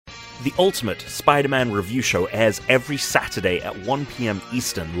The Ultimate Spider-Man Review Show airs every Saturday at 1 p.m.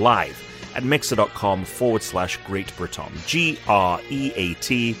 Eastern live at mixer.com/Great Britom.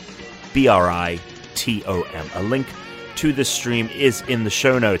 GreatBritom. A link to this stream is in the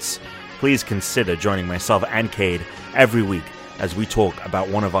show notes. Please consider joining myself and Cade every week as we talk about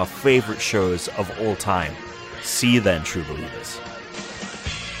one of our favorite shows of all time. See you then, true believers.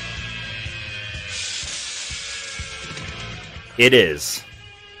 It is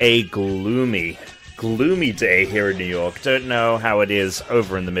a gloomy day here in New York. Don't know how it is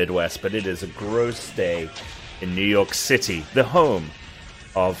over in the Midwest, but it is a gross day in New York City, the home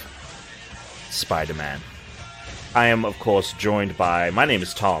of Spider-Man. I am, of course, joined by... My name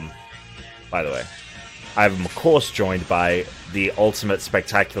is Tom, by the way. I'm, of course, joined by the ultimate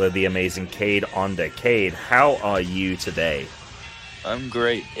spectacular, the amazing Cade Onder. Cade, how are you today? I'm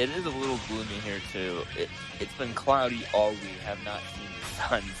great. It is a little gloomy here, too. It's been cloudy all week. Have not seen the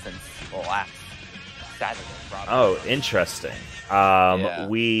sun since last Saturday, probably. Oh, interesting. Yeah.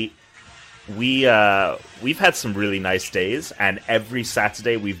 We've had some really nice days, and every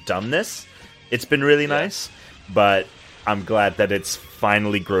Saturday we've done this. It's been really nice, but I'm glad that it's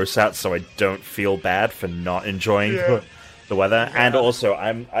finally gross out, so I don't feel bad for not enjoying the weather. Yeah. And also,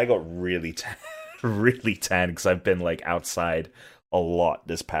 I got really really tan because I've been like outside a lot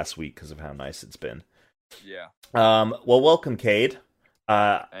this past week because of how nice it's been. Yeah. Well, welcome, Cade.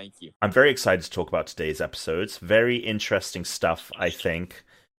 Thank you. I'm very excited to talk about today's episodes. Very interesting stuff, I think,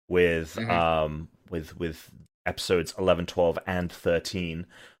 with episodes 11, 12, and 13.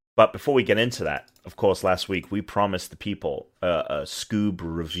 But before we get into that, of course, last week we promised the people a Scoob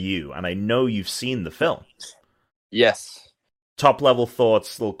review, and I know you've seen the film. Yes. Top level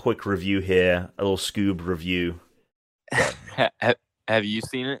thoughts, little quick review here, a little Scoob review. Have you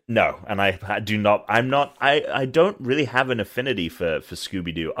seen it? No, and I do not. I don't really have an affinity for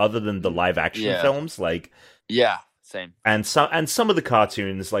Scooby-Doo other than the live action films, like same. And some of the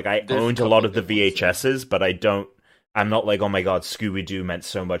cartoons. Like There's owned a lot of the VHSs, but I'm not like, oh my god, Scooby-Doo meant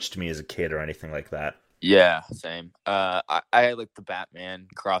so much to me as a kid or anything like that. Yeah, same. I like the Batman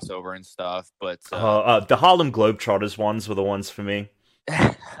crossover and stuff, but the Harlem Globetrotters ones were the ones for me.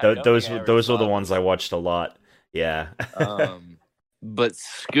 Those were the ones I watched a lot. Yeah. But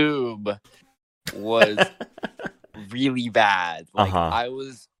Scoob was really bad. Like I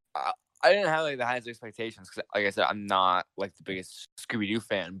didn't have like the highest expectations because, like I said, I'm not like the biggest Scooby-Doo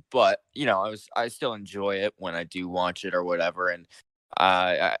fan. But I still enjoy it when I do watch it or whatever, and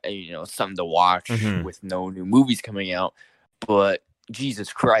something to watch with no new movies coming out. But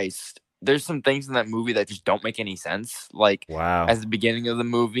Jesus Christ, there's some things in that movie that just don't make any sense. Like, wow, at the beginning of the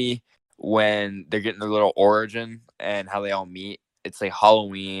movie when they're getting their little origin and how they all meet. It's like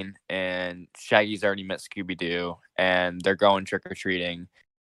Halloween, and Shaggy's already met Scooby-Doo, and they're going trick-or-treating,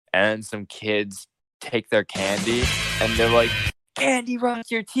 and some kids take their candy, and they're like, "Candy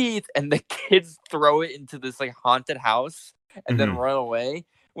rots your teeth!" And the kids throw it into this like haunted house, and then run away,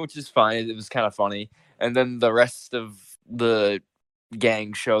 which is fine. It was kind of funny. And then the rest of the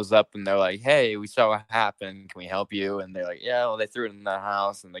gang shows up, and they're like, "Hey, we saw what happened. Can we help you?" And they're like, "Yeah." Well, they threw it in the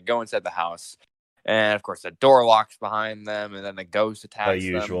house, and they go inside the house. And, of course, the door locks behind them, and then the ghost attacks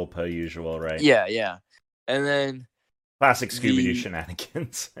them. Per usual, right? Yeah. And then... Classic Scooby-Doo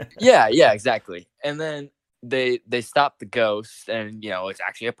shenanigans. yeah, exactly. And then they stop the ghost, and, it's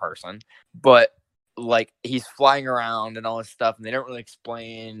actually a person. But, like, he's flying around and all this stuff, and they don't really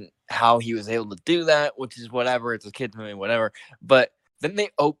explain how he was able to do that, which is whatever. It's a kid's movie, whatever. But then they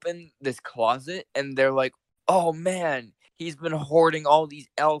open this closet, and they're like, oh, man... He's been hoarding all these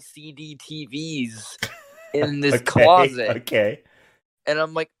LCD TVs in this closet. Okay. And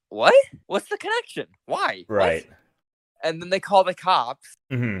I'm like, what? What's the connection? Why? Right. What? And then they call the cops,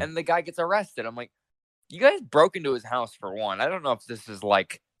 and the guy gets arrested. I'm like, you guys broke into his house for one. I don't know if this is,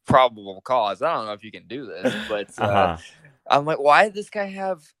 like, probable cause. I don't know if you can do this. But I'm like, why did this guy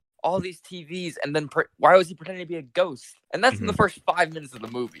have all these TVs? And then why was he pretending to be a ghost? And that's in the first 5 minutes of the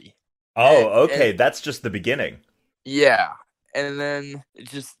movie. Oh, okay. That's just the beginning. Yeah, and then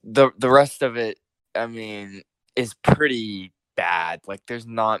just the rest of it, I mean, is pretty bad. Like, there's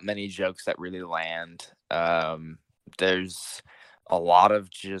not many jokes that really land. There's a lot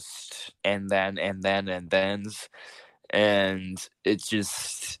of just and thens, and it's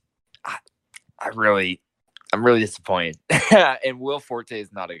just I'm really disappointed. And Will Forte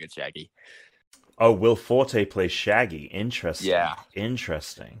is not a good Shaggy. Oh, Will Forte plays Shaggy. Interesting. Yeah.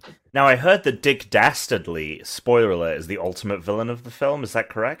 Interesting. Now, I heard that Dick Dastardly, spoiler alert, is the ultimate villain of the film. Is that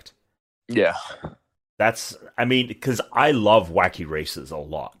correct? Yeah. Because I love Wacky Races a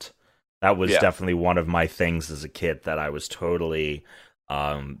lot. That was definitely one of my things as a kid that I was totally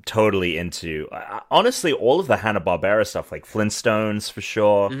Totally into honestly all of the Hanna-Barbera stuff, like Flintstones for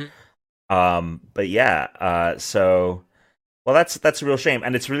sure. Hmm. But yeah, so well, that's a real shame,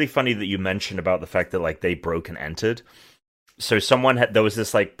 and it's really funny that you mentioned about the fact that like they broke and entered. So someone had there was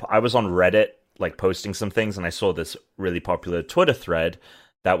this like I was on Reddit like posting some things, and I saw this really popular Twitter thread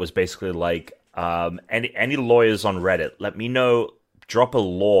that was basically like, any lawyers on Reddit, let me know, drop a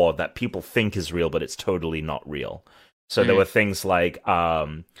law that people think is real, but it's totally not real. So there were things like,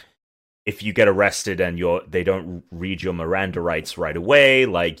 if you get arrested and they don't read your Miranda rights right away,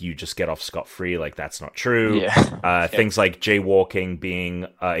 like you just get off scot-free, like that's not true. Yeah. Yeah. Things like jaywalking being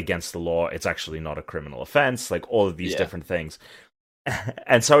against the law, it's actually not a criminal offense, like all of these Yeah. different things.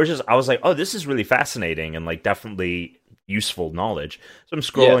 And so I was like, oh, this is really fascinating and like definitely useful knowledge. So I'm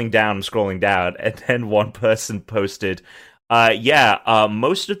scrolling down, and then one person posted,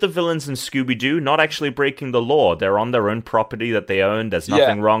 most of the villains in Scooby-Doo not actually breaking the law. They're on their own property that they own. There's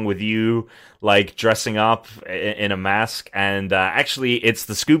nothing wrong with you, like, dressing up in a mask. And actually, it's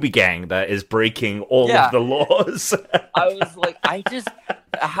the Scooby Gang that is breaking all of the laws. I was like,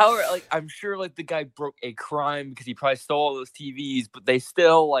 I'm sure, like, the guy broke a crime because he probably stole all those TVs, but they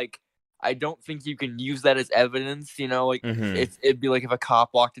still, like, I don't think you can use that as evidence, you know? Like, it'd be like if a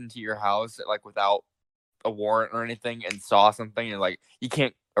cop walked into your house, like, without a warrant or anything and saw something, and like you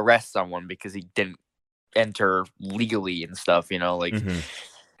can't arrest someone because he didn't enter legally and stuff, you know, like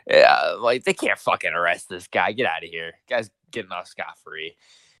yeah, like they can't fucking arrest this guy. Get out of here. Guy's getting off scot-free.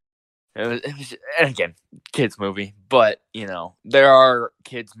 It was, and again, kids movie, but you know, there are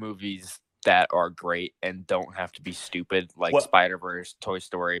kids movies that are great and don't have to be stupid, like Spider-Verse, Toy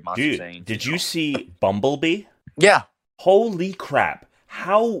Story, Monsters Inc. Did you see Bumblebee? Yeah. Holy crap.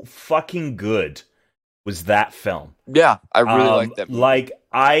 How fucking good was that film? Yeah, I really liked that movie. Like,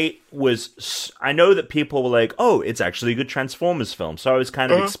 I know that people were like, oh, it's actually a good Transformers film, so I was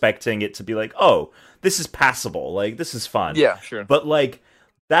kind of expecting it to be like, oh, this is passable, like, this is fun. Yeah, sure. But, like,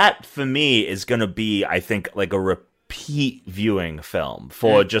 that, for me, is gonna be, I think, like, a repeat viewing film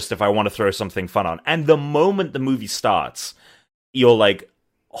for just if I want to throw something fun on. And the moment the movie starts, you're like,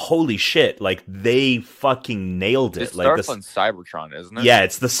 holy shit, like, they fucking nailed it. It starts on Cybertron, isn't it? Yeah,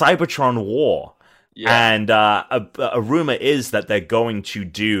 it's the Cybertron War. Yeah. And a rumor is that they're going to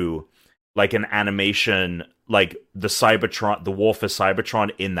do like an animation, like the War for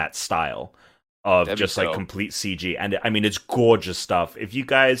Cybertron in that style of like complete CG. And I mean, it's gorgeous stuff. If you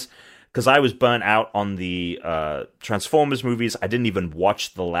guys, because I was burnt out on the Transformers movies, I didn't even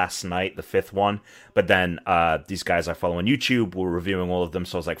watch The Last Night, the 5th one. But then these guys I follow on YouTube were reviewing all of them,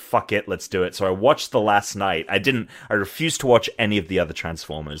 so I was like, fuck it, let's do it. So I watched The Last Night. I refused to watch any of the other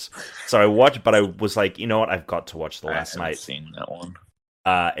Transformers. So I watched, but I was like, you know what, I've got to watch The Last Night. I've seen that one.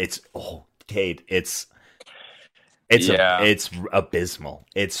 Cade, it's abysmal.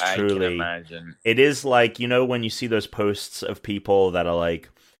 It's truly, I can imagine. It is like, you know, when you see those posts of people that are like,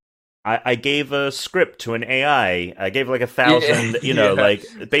 I gave a script to an AI. I gave like 1,000, you know, like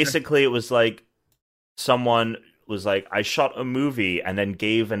basically it was like someone was like, I shot a movie and then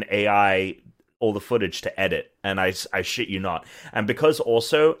gave an AI all the footage to edit. And I shit you not. And because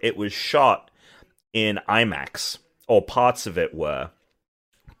also it was shot in IMAX, or parts of it were,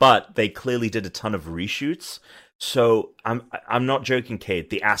 but they clearly did a ton of reshoots. So I'm not joking,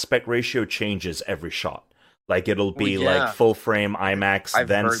 Kate. The aspect ratio changes every shot. Like, it'll be like full frame IMAX,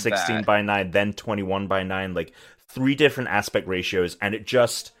 then 16:9, then 21:9, like 3 different aspect ratios, and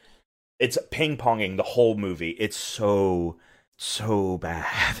it's ping-ponging the whole movie. It's so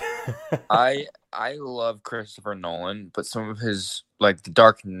bad. I love Christopher Nolan, but some of his, like, The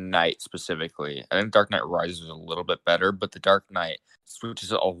Dark Knight specifically, I think Dark Knight Rises is a little bit better, but The Dark Knight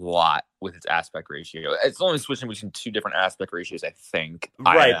switches a lot with its aspect ratio. It's only switching between 2 different aspect ratios, I think.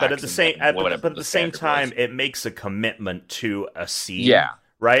 Right, but at the same time, it makes a commitment to a scene. Yeah.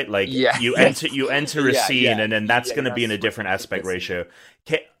 Right? Like, you enter a scene, and then that's going to be in a different aspect ratio.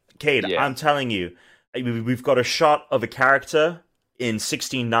 Cade, I'm telling you, we've got a shot of a character in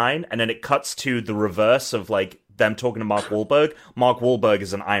 16:9, and then it cuts to the reverse of, like, them talking to Mark Wahlberg. Mark Wahlberg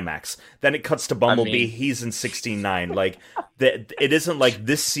is in IMAX. Then it cuts to Bumblebee. He's in 16:9. Like, it isn't like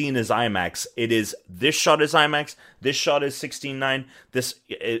this scene is IMAX. It is, this shot is IMAX. This shot is 16:9.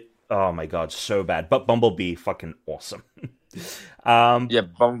 Oh my god, so bad. But Bumblebee, fucking awesome.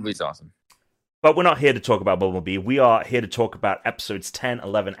 Bumblebee's awesome. But we're not here to talk about Bumblebee. We are here to talk about episodes 10,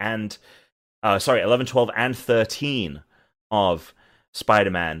 11, 12, and 13 of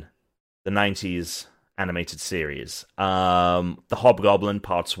Spider-Man, the 90s animated series. The Hobgoblin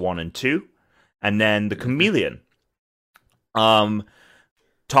parts 1 and 2, and then the Chameleon. To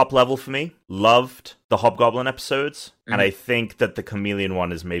top level for me. Loved the Hobgoblin episodes, and I think that the Chameleon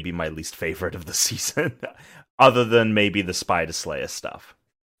one is maybe my least favorite of the season, other than maybe the Spider Slayer stuff.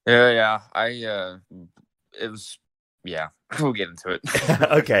 Yeah. It was. Yeah, we'll get into it.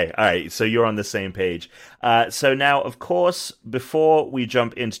 Okay, all right. So you're on the same page. So now, of course, before we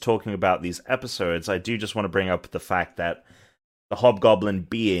jump into talking about these episodes, I do just want to bring up the fact that the Hobgoblin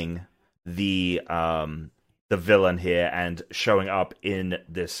being the villain here and showing up in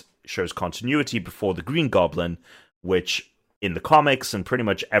this show's continuity before the Green Goblin, which in the comics and pretty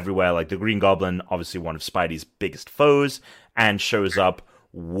much everywhere, like the Green Goblin, obviously one of Spidey's biggest foes, and shows up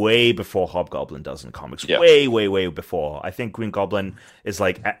way before Hobgoblin does in comics. Yeah. Way before. I think Green Goblin is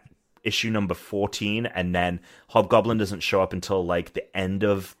like at issue number 14, and then Hobgoblin doesn't show up until like the end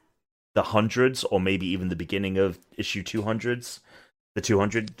of the hundreds, or maybe even the beginning of issue 200s, the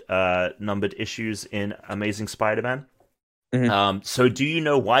 200 numbered issues in Amazing Spider-Man. So do you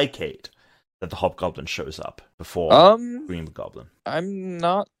know why, Kate, that the Hobgoblin shows up before Green Goblin? I'm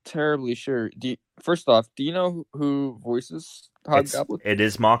not terribly sure. First off, do you know who voices Hobgoblin? It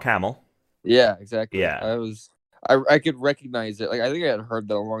is Mark Hamill. Yeah, exactly. Yeah. I could recognize it. Like, I think I had heard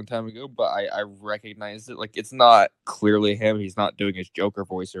that a long time ago, but I recognized it. Like, it's not clearly him. He's not doing his Joker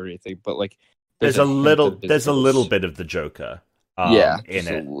voice or anything, but like there's a little bit of the Joker. In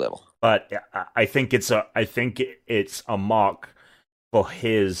it. A little. But I think it's a mark for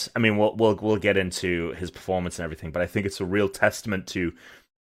his. I mean, we'll get into his performance and everything, but I think it's a real testament to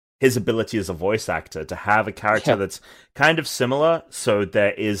his ability as a voice actor to have a character that's kind of similar. So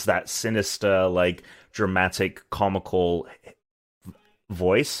there is that sinister, like dramatic, comical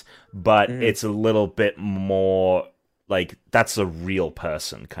voice, but it's a little bit more like that's a real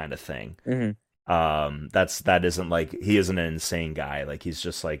person kind of thing. That isn't like, he isn't an insane guy. Like, he's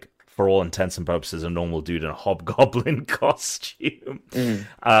just like, for all intents and purposes, a normal dude in a Hobgoblin costume.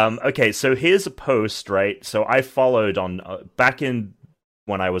 Okay, so here's a post, right? So I followed on back in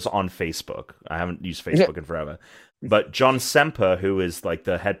when I was on Facebook. I haven't used Facebook in forever. But John Semper, who is like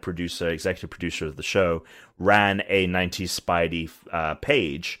the head producer, executive producer of the show, ran a 90s Spidey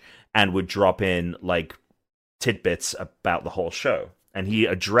page and would drop in like tidbits about the whole show. And he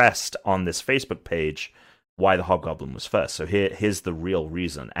addressed on this Facebook page why the Hobgoblin was first. So here's the real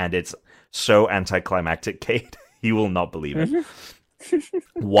reason. And it's so anticlimactic, Kate. You will not believe it.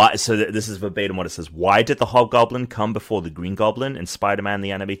 Why? So this is verbatim what it says. Why did the Hobgoblin come before the Green Goblin in Spider-Man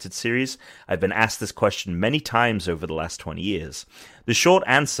the Animated Series? I've been asked this question many times over the last 20 years. The short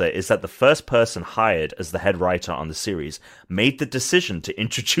answer is that the first person hired as the head writer on the series made the decision to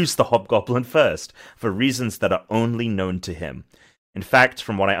introduce the Hobgoblin first, for reasons that are only known to him. In fact,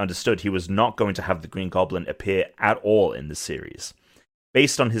 from what I understood, he was not going to have the Green Goblin appear at all in the series.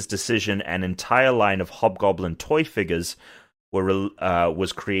 Based on his decision, an entire line of Hobgoblin toy figures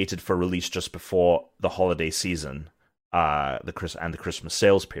was created for release just before the holiday season, the Christmas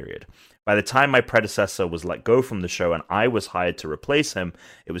sales period. By the time my predecessor was let go from the show and I was hired to replace him,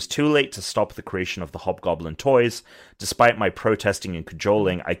 it was too late to stop the creation of the Hobgoblin toys. Despite my protesting and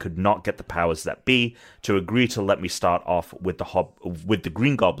cajoling, I could not get the powers that be to agree to let me start off with the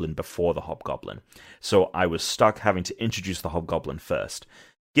Green Goblin before the Hobgoblin. So I was stuck having to introduce the Hobgoblin first.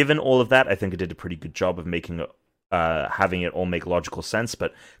 Given all of that, I think I did a pretty good job of having it all make logical sense,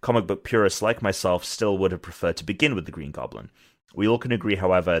 but comic book purists like myself still would have preferred to begin with the Green Goblin. We all can agree,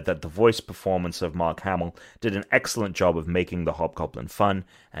 however, that the voice performance of Mark Hamill did an excellent job of making the Hobgoblin fun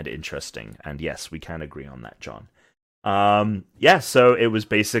and interesting. And yes, we can agree on that, John. So it was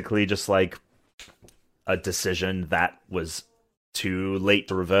basically just like a decision that was too late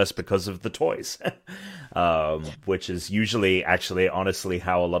to reverse because of the toys. Which is usually, actually, honestly,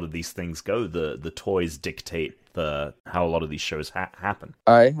 how a lot of these things go. The toys dictate how a lot of these shows happen.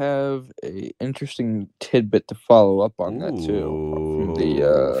 I have a interesting tidbit to follow up on that too.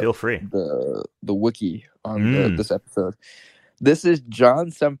 Feel free. The wiki on this episode. This is John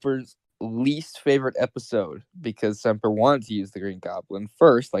Semper's least favorite episode because Semper wanted to use the Green Goblin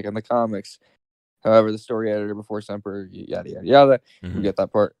first, like in the comics. However, the story editor before Semper, yada yada yada. We get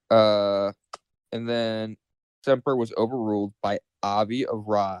that part. And then Semper was overruled by Avi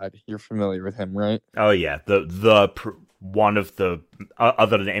Arad. You're familiar with him, right? Oh yeah, one of the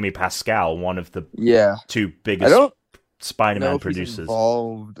other than Amy Pascal, one of the two biggest Spider-Man producers. He's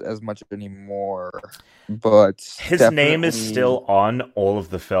involved as much anymore, but his name is still on all of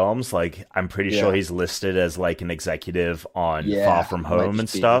the films. Like, I'm pretty sure he's listed as like an executive on Far From Home and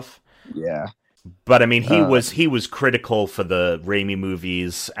stuff. Yeah. But I mean, he was critical for the Raimi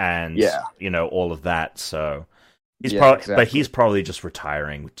movies and all of that. So he's but he's probably just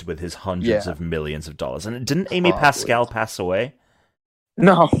retiring with his hundreds of millions of dollars. And didn't Amy Pascal pass away?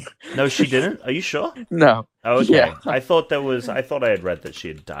 No, No, she didn't. Are you sure? no. Oh, Yeah, okay. I thought I had read that she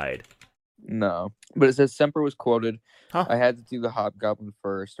had died. no. But it says Semper was quoted. Huh. I had to do the Hobgoblin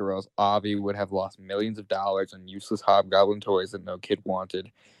first, or else Avi would have lost millions of dollars on useless Hobgoblin toys that no kid wanted.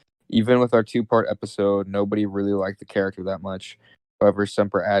 Even with our two-part episode, nobody really liked the character that much. However,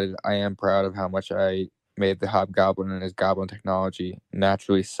 Semper added, I am proud of how much I made the Hobgoblin and his goblin technology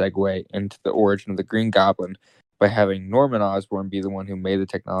naturally segue into the origin of the Green Goblin by having Norman Osborn be the one who made the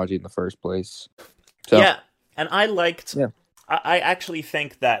technology in the first place. So, Yeah, and I liked. yeah. I actually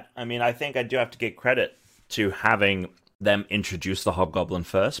think that. I mean, I think I do have to give credit to having them introduce the Hobgoblin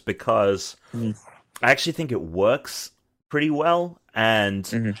first, because I actually think it works pretty well, and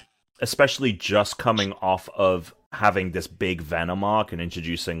Mhm. especially just coming off of having this big Venom arc and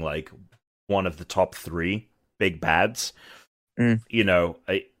introducing like one of the top 3 big bads. Mm. You know,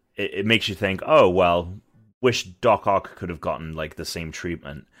 it makes you think, oh well, wish Doc Ock could have gotten like the same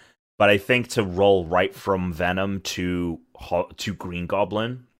treatment. But I think to roll right from Venom to Green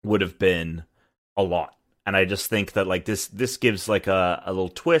Goblin would have been a lot. And I just think that like this gives like a little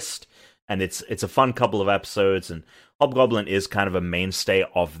twist, and it's a fun couple of episodes, and Hobgoblin is kind of a mainstay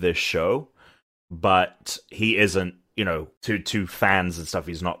of this show, but he isn't, you know, to fans and stuff,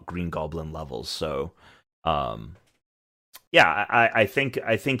 he's not Green Goblin levels. So yeah, I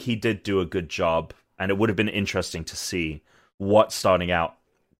think he did do a good job, and it would have been interesting to see what starting out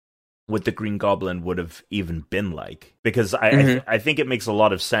with the Green Goblin would have even been like, because I think it makes a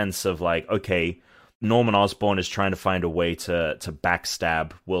lot of sense of like, okay, Norman Osborn is trying to find a way to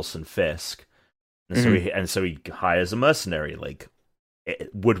backstab Wilson Fisk, and so he hires a mercenary. Like,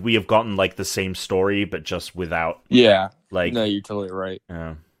 would we have gotten like the same story but just without? Yeah. Like, No, you're totally right.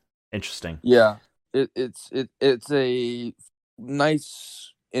 Interesting. Yeah. It's a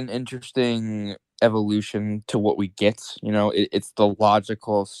nice and interesting evolution to what we get. You know, it's the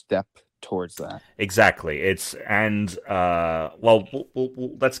logical step towards that. Exactly. It's and well,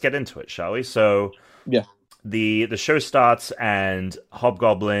 let's get into it, shall we? So Yeah. The show starts, and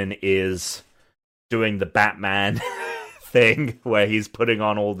Hobgoblin is doing the Batman thing where he's putting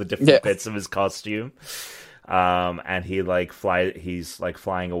on all the different bits of his costume. And he's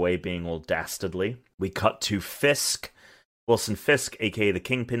flying away being all dastardly. We cut to Fisk, Wilson Fisk, aka the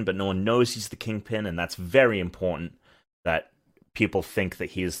Kingpin, but no one knows he's the Kingpin, and that's very important that people think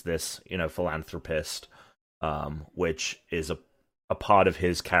that he's this, you know, philanthropist, which is a part of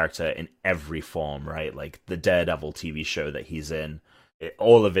his character in every form, right? Like the Daredevil TV show that he's in,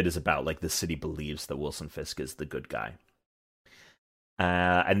 all of it is about like the city believes that Wilson Fisk is the good guy.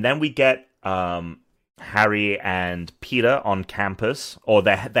 And then we get Harry and Peter on campus, or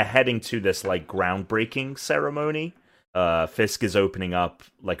they're heading to this like groundbreaking ceremony. Fisk is opening up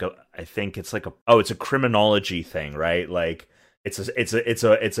like it's a criminology thing, right? Like it's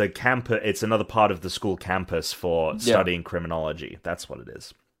a campus. It's another part of the school campus for studying criminology. That's what it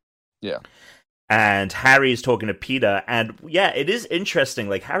is. Yeah. And Harry is talking to Peter, and yeah, it is interesting.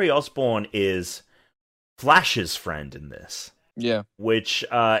 Like Harry Osborn is Flash's friend in this. Yeah. Which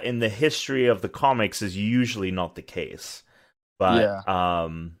in the history of the comics is usually not the case. But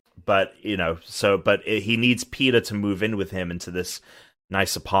but you know, he needs Peter to move in with him into this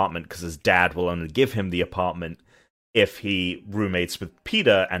nice apartment because his dad will only give him the apartment if he roommates with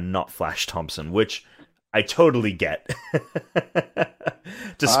Peter and not Flash Thompson, which I totally get.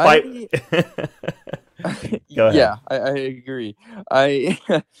 Despite Go ahead. Yeah, I agree. I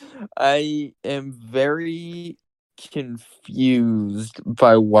am very confused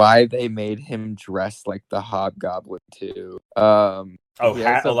by why they made him dress like the Hobgoblin too.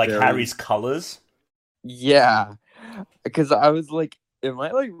 Harry's colors? Yeah, because I was like, am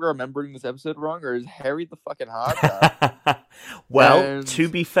I like remembering this episode wrong, or is Harry the fucking Hobgoblin? Well, to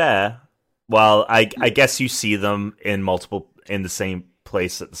be fair, I guess you see them in the same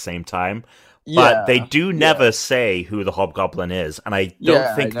place at the same time. But they do never say who the Hobgoblin is, and I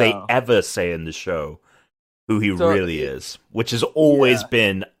don't think they ever say in the show who he really is, which has always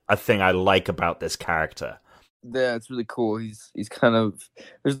been a thing I like about this character. Yeah, it's really cool. He's kind of,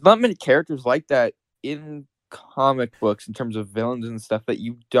 there's not many characters like that in comic books in terms of villains and stuff that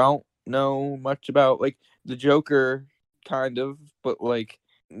you don't know much about. Like the Joker, kind of, but like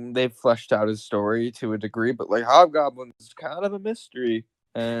they've fleshed out his story to a degree. But like Hobgoblin is kind of a mystery.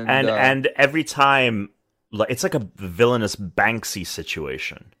 And every time, it's like a villainous Banksy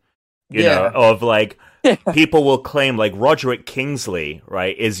situation, you know, of like people will claim like Roderick Kingsley,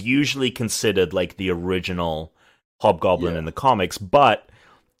 right, is usually considered like the original Hobgoblin in the comics, but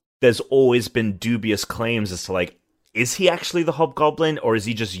there's always been dubious claims as to like, is he actually the Hobgoblin, or is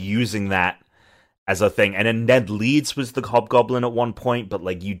he just using that as a thing. And then Ned Leeds was the Hobgoblin at one point, but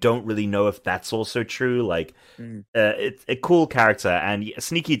like you don't really know if that's also true. Like it's a cool character, and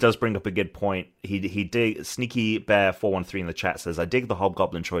Sneaky does bring up a good point. He dig Sneaky Bear 413 in the chat says, "I dig the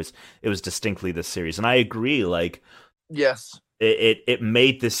Hobgoblin choice. It was distinctly this series," and I agree. Like, yes, it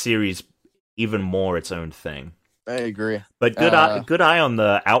made this series even more its own thing. I agree. But good eye on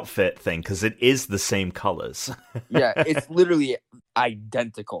the outfit thing, because it is the same colors. Yeah, it's literally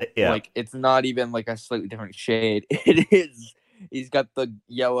identical. Yeah. Like, it's not even like a slightly different shade. It is. He's got the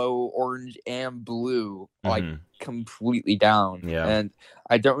yellow, orange, and blue like completely down. Yeah. And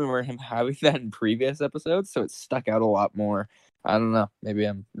I don't remember him having that in previous episodes, so it stuck out a lot more. I don't know. Maybe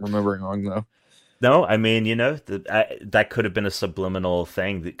I'm remembering wrong though. No, I mean, that could have been a subliminal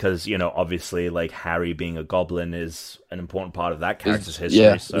thing because, obviously, like, Harry being a goblin is an important part of that character's history.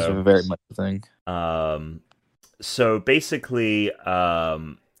 Yeah, so it's very much a thing. So basically,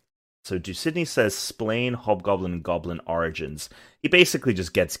 so Dusidney says, "Splain Hobgoblin and Goblin origins." He basically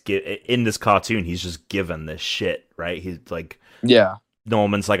just gets in this cartoon. He's just given this shit, right? He's like, yeah.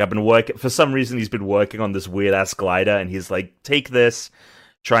 Norman's like, I've been working for some reason. He's been working on this weird ass glider, and he's like, take this.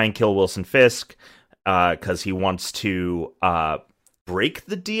 Try and kill Wilson Fisk, because he wants to break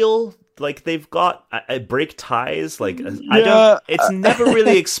the deal. Like they've got break ties. Like I don't. It's never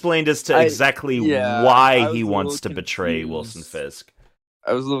really explained as to exactly why he wants to betray Wilson Fisk.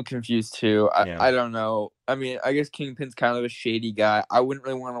 I was a little confused too. I don't know. I mean, I guess Kingpin's kind of a shady guy. I wouldn't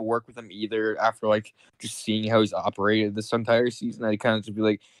really want to work with him either. After like just seeing how he's operated this entire season, I'd kind of just be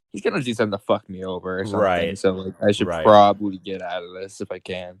like, he's gonna do something to fuck me over or something. Right. So like, I should probably get out of this if I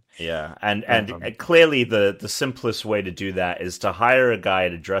can. Yeah, and clearly the simplest way to do that is to hire a guy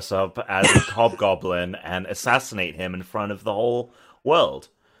to dress up as a hobgoblin and assassinate him in front of the whole world.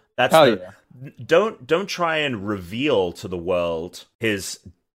 That's Don't try and reveal to the world his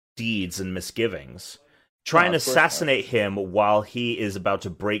deeds and misgivings. Try and assassinate him while he is about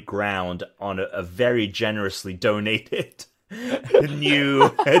to break ground on a very generously donated new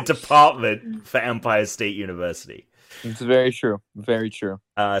department for Empire State University. It's very true. Very true.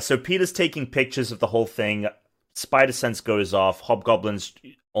 So Peter's taking pictures of the whole thing. Spider Sense goes off. Hobgoblins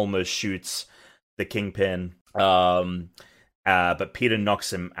almost shoots the Kingpin. But Peter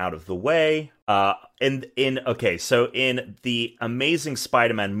knocks him out of the way. So in the Amazing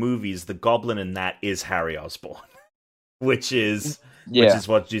Spider-Man movies, the Goblin in that is Harry Osborn, which is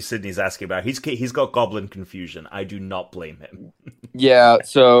what Sydney's asking about. He's got Goblin confusion. I do not blame him. Yeah.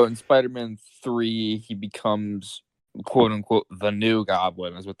 So in Spider-Man 3, he becomes quote unquote the new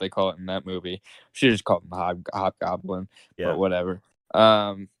Goblin, is what they call it in that movie. Should just call him the Hobgoblin, but whatever.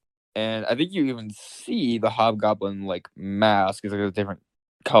 And I think you even see the Hobgoblin like mask is like a different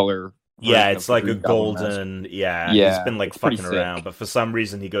color. Yeah, it's like a golden. Yeah, he's been like fucking around, but for some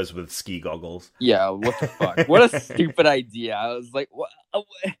reason he goes with ski goggles. Yeah, what the fuck? What a stupid idea! I was like, what?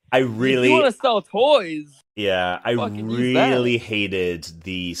 I really you want to sell toys? Yeah, I really hated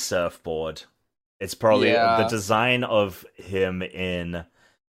the surfboard. It's probably the design of him in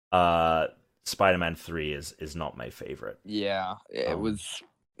Spider-Man 3 is not my favorite. Yeah, it was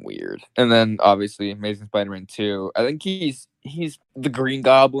weird. And then obviously Amazing Spider-Man 2. I think he's the Green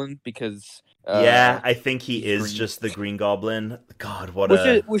Goblin because I think he is green. Just the Green Goblin. God,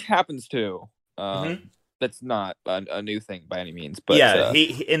 which happens too. That's not a new thing by any means, but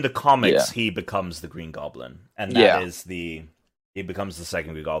he in the comics he becomes the Green Goblin, and that is he becomes the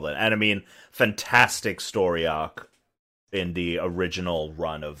second Green Goblin. And I mean, fantastic story arc in the original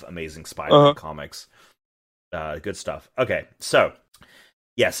run of Amazing Spider-Man comics. Good stuff. Okay, so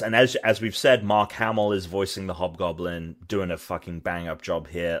yes, and as we've said, Mark Hamill is voicing the Hobgoblin, doing a fucking bang-up job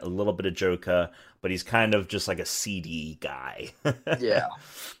here. A little bit of Joker, but he's kind of just like a seedy guy. Yeah.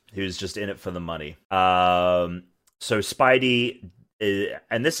 Who's just in it for the money. So Spidey,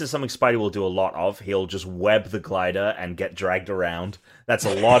 and this is something Spidey will do a lot of, he'll just web the glider and get dragged around. That's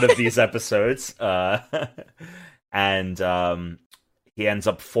a lot of these episodes. And he ends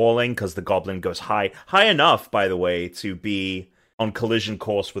up falling because the Goblin goes high enough, by the way, to be on collision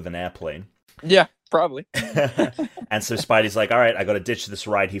course with an airplane. Yeah, probably. And so Spidey's like, all right, I gotta ditch this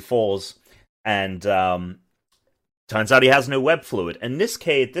ride. He falls, and turns out he has no web fluid. In this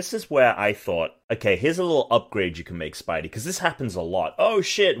case, this is where I thought, okay, here's a little upgrade you can make, Spidey, because this happens a lot. Oh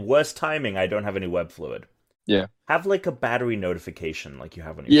shit, worst timing, I don't have any web fluid. Yeah. Have like a battery notification like you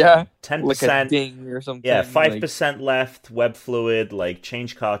have on your phone. 10%. Like a ding or something. Yeah, 5% left, web fluid, like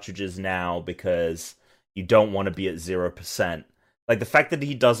change cartridges now because you don't want to be at 0%. Like, the fact that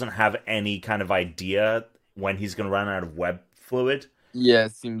he doesn't have any kind of idea when he's going to run out of web fluid. Yeah,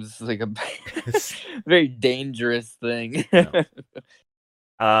 it seems like a very dangerous thing.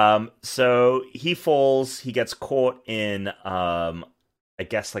 So he falls. He gets caught in, I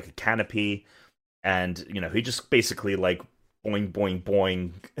guess, like a canopy, and he just basically like boing boing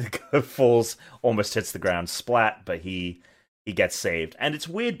boing falls, almost hits the ground, splat, but he gets saved. And it's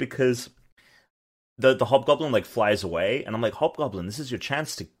weird because the hobgoblin like flies away, and I'm like, Hobgoblin, this is your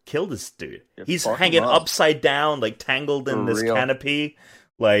chance to kill this dude. Yeah, He's fuck him hanging up. upside down, like tangled in For this real. canopy,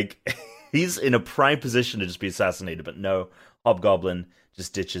 like he's in a prime position to just be assassinated. But no, Hobgoblin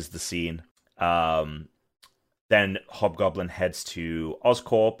just ditches the scene. Um, then Hobgoblin heads to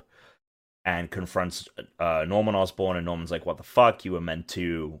Oscorp and confronts Norman Osborn, and Norman's like, "What the fuck? You were meant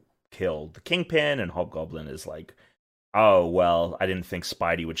to kill the Kingpin." And Hobgoblin is like, "Oh well, I didn't think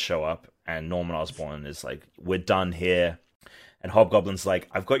Spidey would show up." And Norman Osborn is like, "We're done here." And Hobgoblin's like,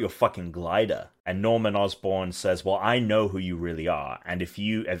 "I've got your fucking glider." And Norman Osborn says, "Well, I know who you really are, and if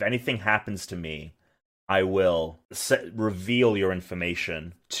anything happens to me, I will reveal your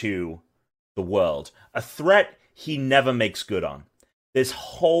information to the world." A threat he never makes good on. This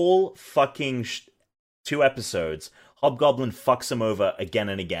whole fucking 2 episodes, Hobgoblin fucks him over again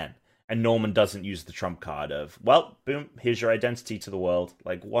and again. And Norman doesn't use the trump card of, well, boom, here's your identity to the world.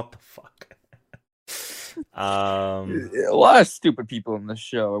 Like, what the fuck? A lot of stupid people in this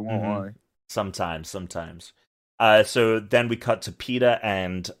show, I won't lie. Sometimes. So then we cut to Peter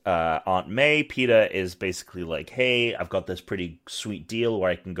and Aunt May. Peter is basically like, hey, I've got this pretty sweet deal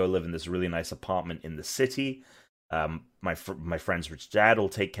where I can go live in this really nice apartment in the city. My friend's rich dad will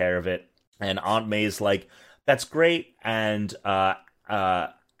take care of it. And Aunt May is like, that's great. And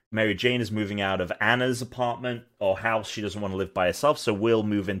Mary Jane is moving out of Anna's apartment or house. She doesn't want to live by herself, so we'll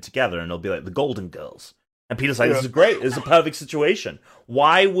move in together and it'll be like the Golden Girls. And Peter's like, this is great. This is a perfect situation.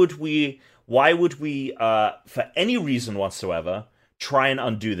 Why would we, for any reason whatsoever, try and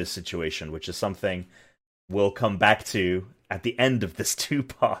undo this situation, which is something we'll come back to at the end of this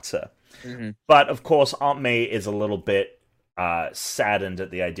two-parter. Mm-hmm. But, of course, Aunt May is a little bit saddened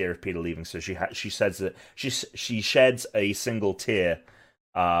at the idea of Peter leaving, so she says that she sheds a single tear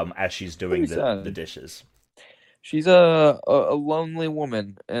as she's doing the dishes. She's a lonely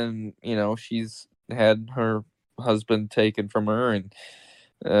woman, and she's had her husband taken from her, and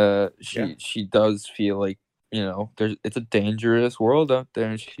she does feel like it's a dangerous world out there,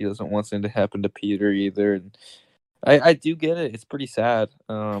 and she doesn't want something to happen to Peter either. And I do get it; it's pretty sad.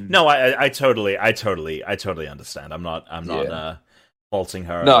 No, I totally understand. I'm not faulting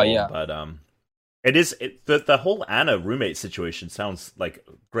her at all, but the whole Anna roommate situation sounds like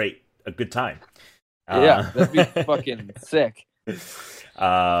a good time. Yeah, that'd be fucking sick.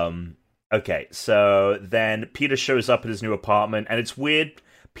 Okay, so then Peter shows up at his new apartment, and it's weird.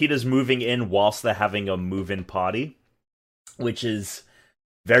 Peter's moving in whilst they're having a move-in party, which is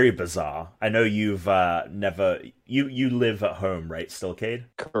very bizarre. I know you've you live at home, right, still, Cade?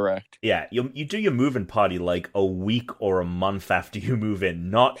 Correct. Yeah, you do your move-in party like a week or a month after you move in,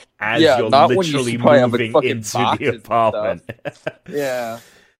 not as you're literally moving into the apartment. Yeah.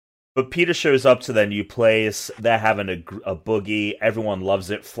 But Peter shows up to their new place. They're having a boogie. Everyone loves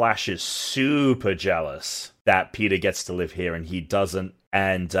it. Flash is super jealous that Peter gets to live here and he doesn't.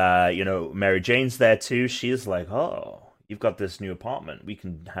 And, Mary Jane's there too. She's like, oh, you've got this new apartment. We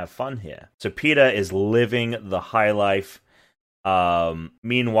can have fun here. So Peter is living the high life.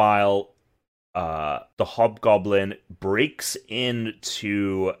 Meanwhile, the Hobgoblin breaks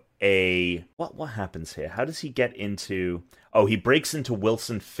into what happens here? How does he get into... Oh, he breaks into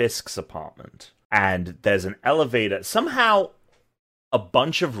Wilson Fisk's apartment, and there's an elevator. Somehow, a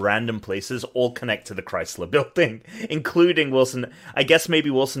bunch of random places all connect to the Chrysler Building, including Wilson... I guess maybe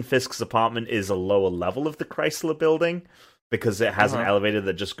Wilson Fisk's apartment is a lower level of the Chrysler Building, because it has an elevator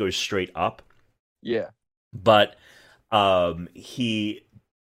that just goes straight up. Yeah. But, but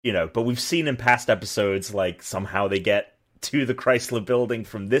we've seen in past episodes, like, somehow they get to the Chrysler Building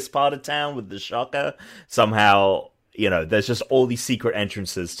from this part of town with the shocker. Somehow... there's just all these secret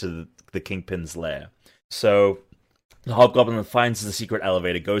entrances to the Kingpin's lair. So the Hobgoblin finds the secret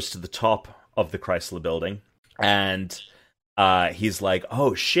elevator, goes to the top of the Chrysler Building, and he's like,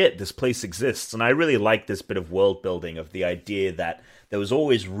 oh shit, this place exists. And I really like this bit of world building of the idea that there was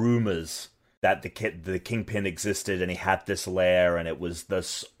always rumors that the Kingpin existed and he had this lair and it was the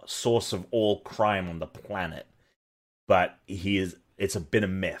source of all crime on the planet. But it's a bit of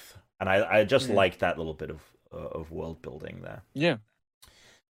myth. And I just like that little bit of world building there. Yeah.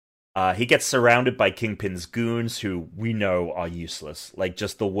 He gets surrounded by Kingpin's goons, who we know are useless, like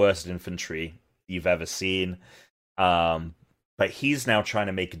just the worst infantry you've ever seen. But he's now trying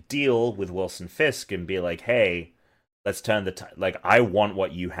to make a deal with Wilson Fisk and be like, "Hey, let's turn the like I want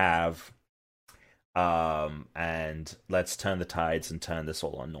what you have. And let's turn the tides and turn this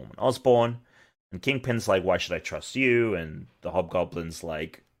all on Norman Osborn. And Kingpin's like, why should I trust you? And the Hobgoblin's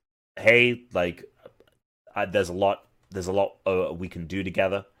like, hey, like, there's a lot we can do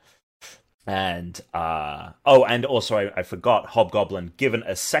together. And and also I forgot, Hobgoblin given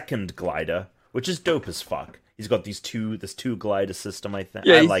a second glider, which is dope as fuck. He's got this two glider system. I think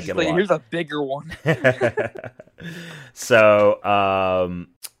I like it a lot. Here's a bigger one. So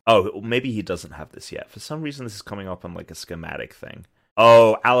maybe he doesn't have this yet. For some reason, this is coming up on like a schematic thing.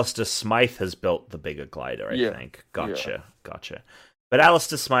 Oh, Alistair Smythe has built the bigger glider, I think. Gotcha. But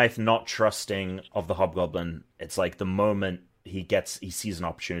Alistair Smythe not trusting of the Hobgoblin, it's like the moment he sees an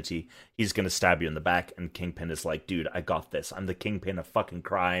opportunity, he's going to stab you in the back, and Kingpin is like, dude, I got this. I'm the Kingpin of fucking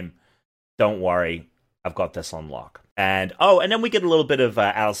crime. Don't worry. I've got this on lock. And then we get a little bit of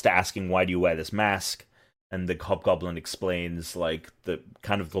Alistair asking, why do you wear this mask? And the Hobgoblin explains, like, the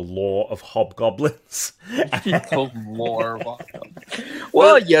kind of the lore of Hobgoblins. The lore of Hobgoblins.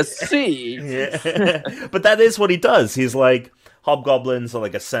 Well, you see. Yeah. But that is what he does. He's like, Hobgoblins are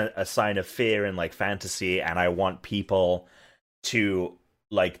like a sign of fear in like fantasy, and I want people to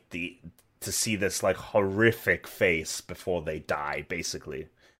to see this like horrific face before they die, basically.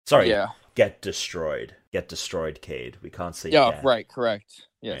 Sorry. Yeah. Get destroyed, Cade. We can't say death. Right, correct.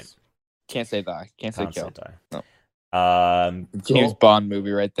 Yes. Right. Can't say die. Can't say kill. Die. No. James Bond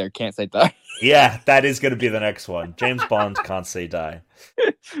movie right there. Can't say die. Yeah, that is going to be the next one. James Bond can't say die.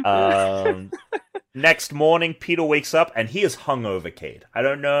 Next morning, Peter wakes up and he is hungover, Cade. I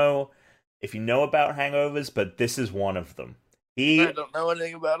don't know if you know about hangovers, but this is one of them. I don't know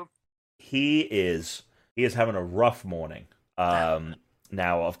anything about him. He is having a rough morning.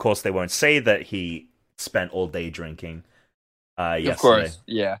 Now, of course, they won't say that he spent all day drinking. Yesterday. Of course,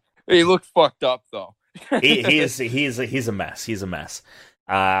 yeah. He looked fucked up though. He's a mess. He's a mess.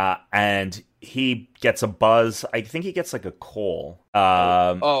 And he gets a buzz. I think he gets like a call.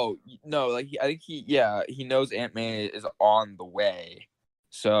 No, like I think he knows Aunt May is on the way.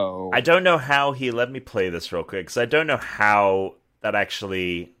 So I don't know how let me play this real quick, because I don't know how that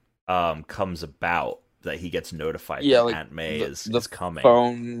actually comes about, that he gets notified that like Aunt May is coming. The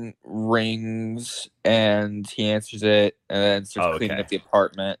phone rings and he answers it and then starts cleaning up the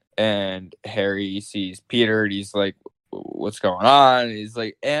apartment, and Harry sees Peter and he's like, what's going on? And he's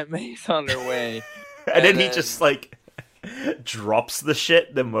like, Aunt May's on her way. and then he just like drops the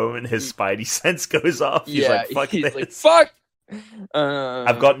shit the moment his spidey sense goes off. He's like, fuck this. Like, fuck!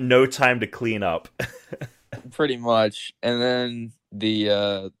 I've got no time to clean up. Pretty much. And then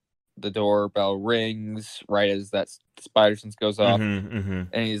the doorbell rings right as that spider sense goes off. And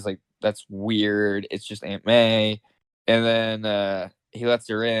he's like, that's weird. It's just Aunt May. And then he lets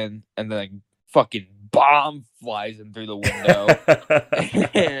her in, and then like, fucking bomb flies in through the window.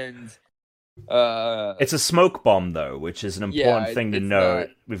 And it's a smoke bomb though, which is an important thing to note.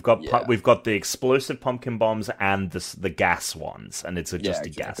 We've got the explosive pumpkin bombs and the gas ones, and it's just a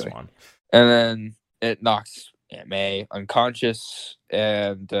gas one. And then it knocks Aunt May unconscious,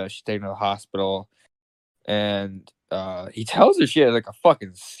 and she's taken to the hospital. And he tells her she had like a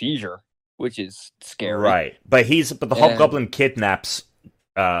fucking seizure, which is scary. Right, but the Hobgoblin kidnaps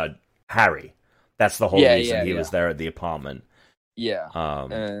Harry. That's the whole reason he was there at the apartment. Yeah.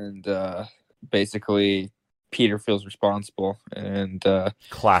 And basically Peter feels responsible, and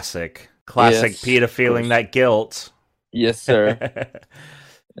classic yes, Peter feeling that guilt. Yes, sir.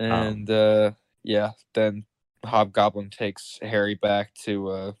 And then Hobgoblin takes Harry back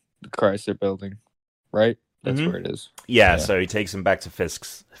to the Chrysler building, right? That's where it is. Yeah, so he takes him back to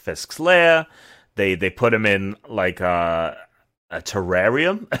Fisk's lair. They put him in like a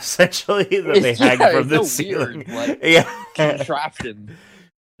terrarium, essentially, that they hang from the ceiling. Weird, contraption.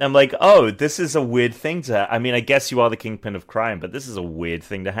 I'm like, oh, this is a weird thing to. I mean, I guess you are the Kingpin of crime, but this is a weird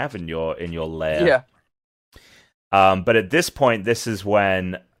thing to have in your lair. Yeah. But at this point, this is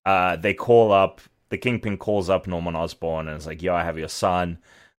when they call up. The Kingpin calls up Norman Osborn and is like, "Yo, I have your son."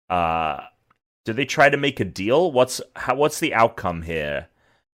 Do they try to make a deal? What's the outcome here?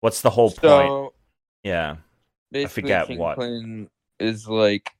 What's the whole point? Yeah. I forget Kingpin is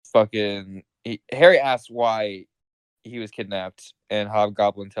like fucking. Harry asks why he was kidnapped, and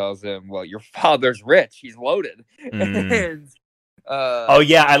Hobgoblin tells him, "Well, your father's rich; he's loaded." And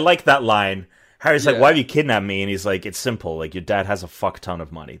I like that line. Harry's like, "Why have you kidnapped me?" And he's like, "It's simple. Like, your dad has a fuck ton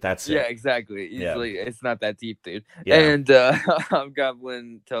of money. That's it." Yeah, exactly. He's like, it's not that deep, dude. Yeah. And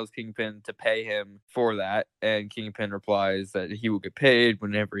Hobgoblin tells Kingpin to pay him for that, and Kingpin replies that he will get paid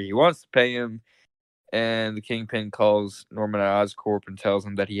whenever he wants to pay him. And the Kingpin calls Norman Oscorp and tells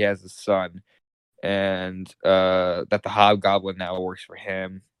him that he has a son, and that the Hobgoblin now works for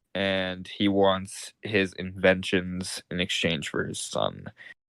him. and he wants his inventions in exchange for his son.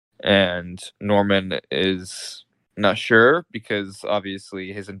 And Norman is not sure because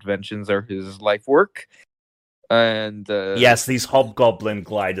obviously his inventions are his life work. And yes, these hobgoblin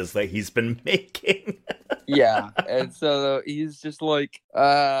gliders that he's been making. yeah, and so he's just like,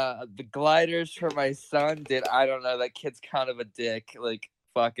 the gliders for my son, dude. I don't know, that kid's kind of a dick. Like,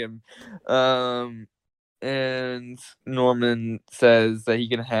 fuck him. And Norman says that he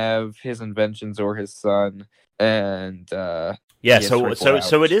can have his inventions or his son, and Yeah, he has to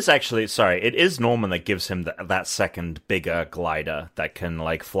so it is actually, sorry, it is Norman that gives him that second bigger glider that can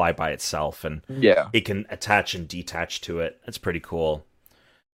like fly by itself, and yeah, it can attach and detach to it. That's pretty cool.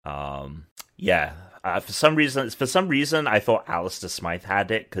 Yeah. For some reason, I thought Alistair Smythe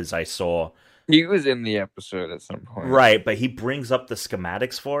had it because I saw he was in the episode at some point, right, but he brings up the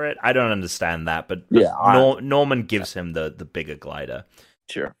schematics for it. I don't understand that, but yeah, Norman gives him the bigger glider.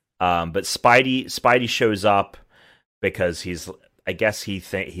 sure. But Spidey shows up because I guess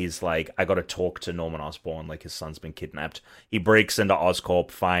he's like, I got to talk to Norman Osborn, like his son's been kidnapped. He breaks into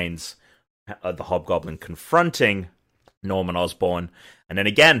Oscorp, finds the Hobgoblin confronting Norman Osborn, and then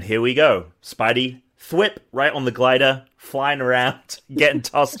again, here we go, Spidey thwip right on the glider, flying around, getting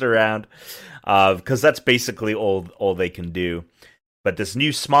tossed around, because that's basically all they can do. But this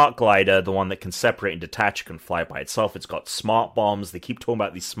new smart glider, the one that can separate and detach, can fly by itself. It's got smart bombs. They keep talking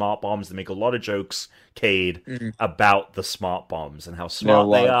about these smart bombs. They make a lot of jokes, Cade, about the smart bombs and how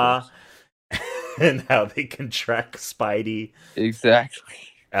smart they are, and how they can track Spidey. Exactly.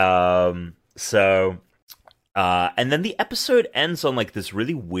 And then the episode ends on like this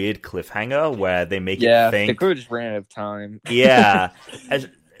really weird cliffhanger where they make it think. They could have just ran out of time. Yeah.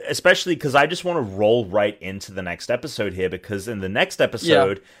 Especially because I just want to roll right into the next episode here, because in the next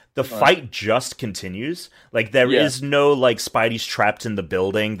episode, the fight just continues. Like, there is no, like, Spidey's trapped in the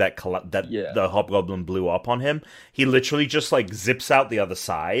building that the Hobgoblin blew up on him. He literally just, like, zips out the other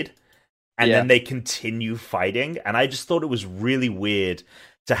side, and then they continue fighting. And I just thought it was really weird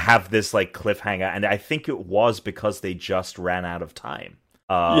to have this, like, cliffhanger, and I think it was because they just ran out of time.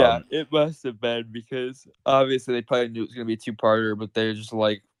 It must have been, because obviously they probably knew it was going to be a two-parter, but they're just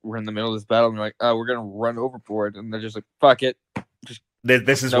like, we're in the middle of this battle, and they're like, oh, we're going to run overboard, and they're just like, fuck it.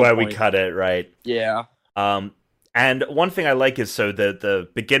 This is where we cut it, right? Yeah. And one thing I like is, so the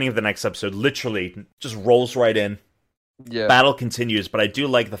beginning of the next episode literally just rolls right in. Yeah. Battle continues, but I do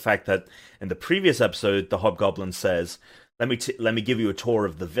like the fact that in the previous episode, the Hobgoblin says, let me give you a tour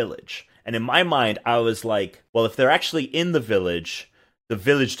of the village. And in my mind, I was like, well, if they're actually in the village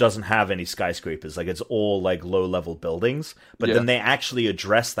doesn't have any skyscrapers. Like, it's all, like, low-level buildings. But then they actually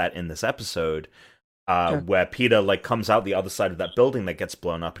address that in this episode, where Peter, like, comes out the other side of that building that gets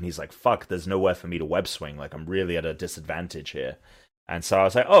blown up, and he's like, fuck, there's nowhere for me to web swing. Like, I'm really at a disadvantage here. And so I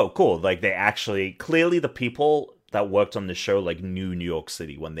was like, oh, cool. Like, they actually... Clearly, the people that worked on the show, like, knew New York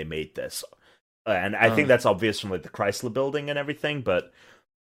City when they made this. And I think that's obvious from, like, the Chrysler Building and everything, but...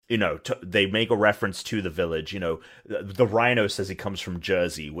 You know, they make a reference to the village. You know, the Rhino says he comes from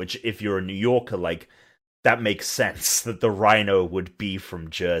Jersey, which, if you're a New Yorker, like, that makes sense that the Rhino would be from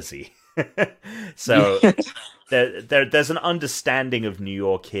Jersey. So there's an understanding of New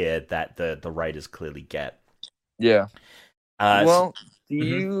York here that the writers clearly get. Yeah. Do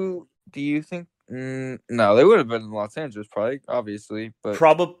you think? No, they would have been in Los Angeles, probably, obviously, but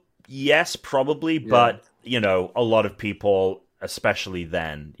probably, but you know, a lot of people, especially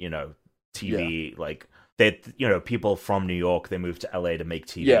then, you know, TV, like, they, you know, people from New York, they moved to LA to make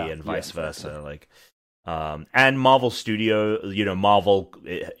TV and vice versa. Like, and Marvel Studio, you know, Marvel,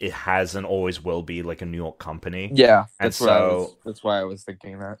 it has and always will be like a New York company. Yeah, and that's why I was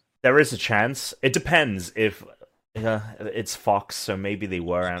thinking that. There is a chance. It depends if it's Fox, so maybe they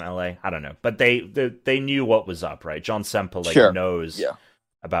were in LA. I don't know, but they knew what was up, right? John Semper knows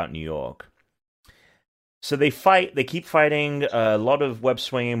about New York. So they keep fighting, a lot of web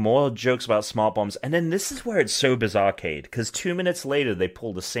swinging, more jokes about smart bombs, and then this is where it's so bizarre, Cade, because 2 minutes later they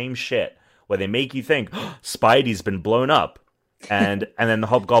pull the same shit, where they make you think, oh, Spidey's been blown up, and then the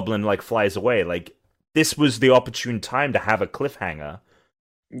Hobgoblin, like, flies away. Like, this was the opportune time to have a cliffhanger.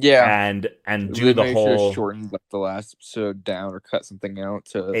 Yeah. And do the whole... shorten the last episode down or cut something out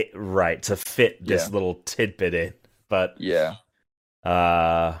to... to fit this little tidbit in. But... Yeah.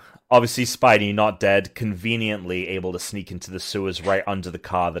 Obviously, Spidey, not dead, conveniently able to sneak into the sewers right under the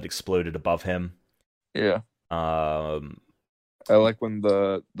car that exploded above him. Yeah. I like when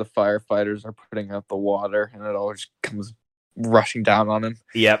the firefighters are putting out the water and it all just comes rushing down on him.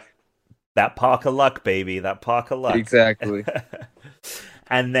 Yep. That Parker luck, baby. That Parker luck. Exactly.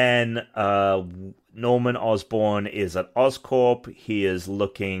 And then Norman Osborn is at Oscorp. He is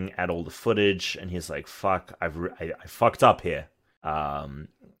looking at all the footage, and he's like, "Fuck, I fucked up here."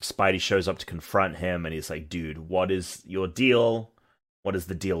 Spidey shows up to confront him, and he's like, "Dude, what is your deal? What is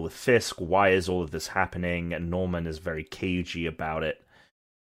the deal with Fisk? Why is all of this happening?" And Norman is very cagey about it.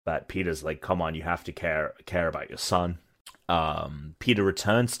 But Peter's like, "Come on, you have to care about your son." Peter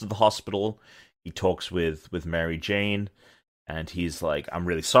returns to the hospital. He talks with Mary Jane, and he's like, "I'm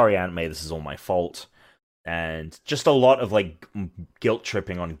really sorry, Aunt May. This is all my fault." And just a lot of like guilt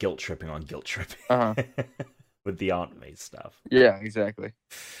tripping on guilt tripping on guilt tripping with the Aunt May stuff. Yeah, exactly.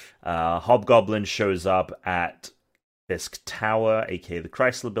 Hobgoblin shows up at Fisk Tower, aka the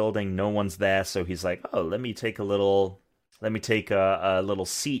Chrysler Building. No one's there, so he's like, "Oh, let me take a little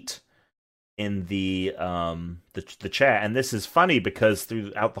seat in the chair." And this is funny because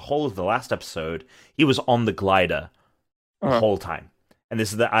throughout the whole of the last episode, he was on the glider the whole time. And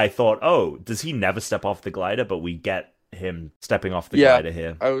this is that I thought, oh, does he never step off the glider? But we get him stepping off the glider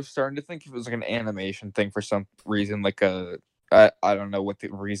here. I was starting to think it was like an animation thing for some reason, like I don't know what the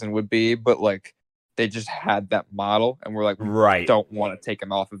reason would be, but like they just had that model and we're like, right, don't want to take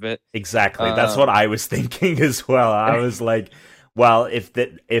him off of it. Exactly. That's what I was thinking as well. I was like, well, if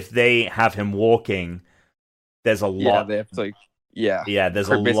they have him walking, there's a lot. Yeah, they have to like, there's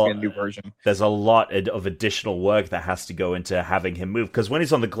a lot. A new version. There's a lot of additional work that has to go into having him move, because when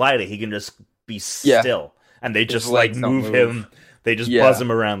he's on the glider, he can just be still, and they just like move him. They just buzz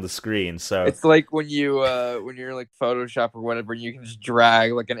him around the screen. So it's like when you're like Photoshop or whatever, you can just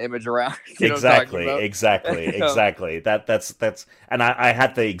drag like an image around. Exactly. That's, and I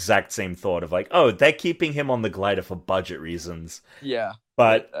had the exact same thought of like, oh, they're keeping him on the glider for budget reasons. Yeah,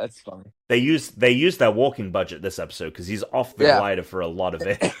 but that's funny. They used their walking budget this episode because he's off the glider for a lot of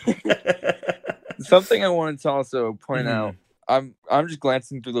it. Something I wanted to also point out. I'm just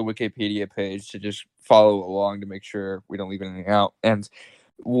glancing through the Wikipedia page to just follow along to make sure we don't leave anything out. And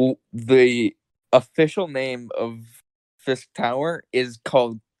the official name of Fisk Tower is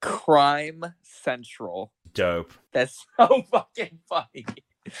called Crime Central. Dope. That's so fucking funny.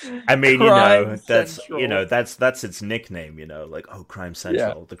 I mean, Crime Central. that's its nickname. Like Crime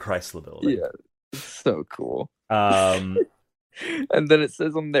Central, the Chrysler Building. Yeah, so cool. And then it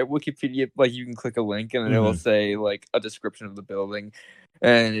says on their Wikipedia, like you can click a link and then it will say like a description of the building,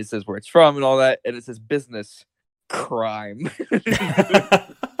 and it says where it's from and all that, and it says business crime.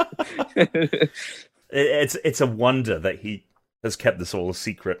 It's a wonder that he has kept this all a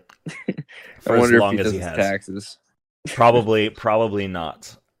secret for as long as he has. Taxes. Probably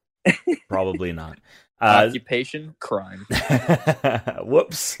not. Probably not. Occupation crime.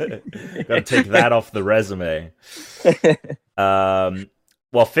 Whoops. Gotta take that off the resume.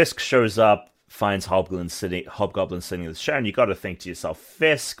 Well, Fisk shows up, finds Hobgoblin sitting in the chair, and you gotta think to yourself,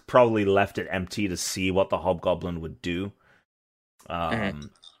 Fisk probably left it empty to see what the Hobgoblin would do.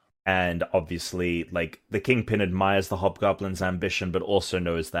 And obviously, like, the Kingpin admires the Hobgoblin's ambition, but also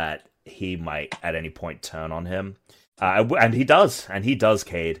knows that he might at any point turn on him. And he does,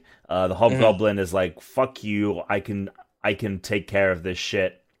 Cade. The Hobgoblin is like, fuck you, I can take care of this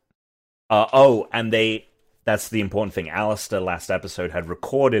shit. And that's the important thing. Alistair last episode had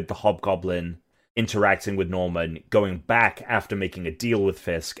recorded the Hobgoblin interacting with Norman, going back after making a deal with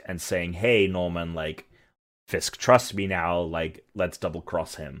Fisk and saying, hey, Norman, like, Fisk trusts me now, like, let's double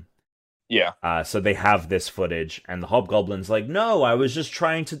cross him. Yeah. So they have this footage, and the Hobgoblin's like, no, I was just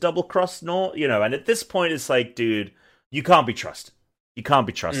trying to double cross and at this point it's like, dude, you can't be trusted. You can't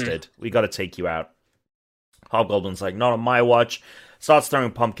be trusted. We gotta take you out. Hobgoblin's like, not on my watch. Starts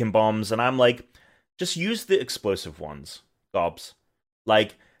throwing pumpkin bombs, and I'm like, just use the explosive ones, Gobs.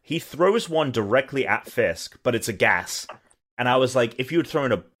 Like, he throws one directly at Fisk, but it's a gas. And I was like, if you had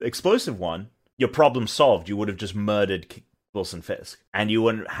thrown an explosive one, your problem solved. You would have just murdered Wilson Fisk, and you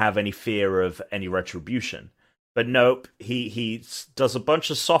wouldn't have any fear of any retribution. But nope, he does a bunch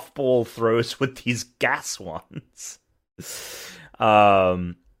of softball throws with these gas ones.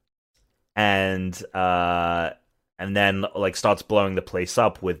 And then like starts blowing the place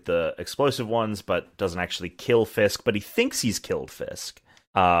up with the explosive ones, but doesn't actually kill Fisk, but he thinks he's killed Fisk.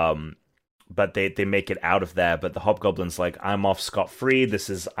 But they make it out of there, but the Hobgoblin's like, I'm off scot-free,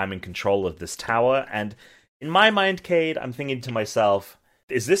 I'm in control of this tower. And in my mind, Cade, I'm thinking to myself,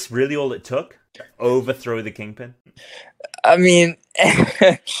 is this really all it took to overthrow the Kingpin? I mean,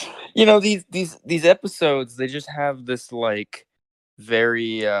 these episodes, they just have this like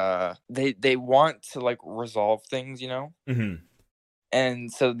very they want to like resolve things,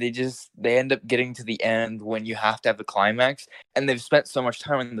 and so they end up getting to the end when you have to have the climax, and they've spent so much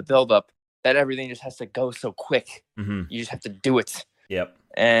time in the build up that everything just has to go so quick. You just have to do it. Yep.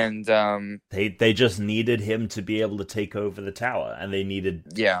 And They just needed him to be able to take over the tower, and they needed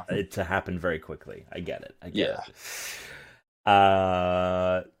yeah, it to happen very quickly. I get it. yeah.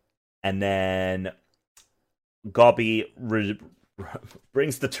 And then Gobby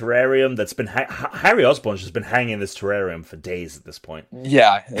brings the terrarium that's been Harry Osborn's just been hanging in this terrarium for days at this point.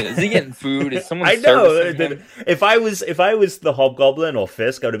 Yeah, is he getting food? Is someone I know. servicing him? If I was the Hobgoblin or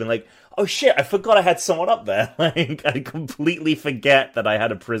Fisk, I would have been like, "Oh shit! I forgot I had someone up there." Like I completely forget that I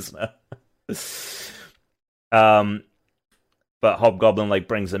had a prisoner. But Hobgoblin like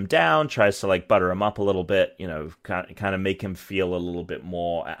brings him down, tries to like butter him up a little bit, kind of make him feel a little bit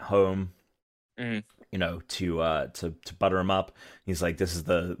more at home. Mm. To butter him up. He's like,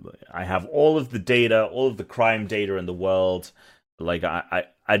 I have all of the data, all of the crime data in the world. Like,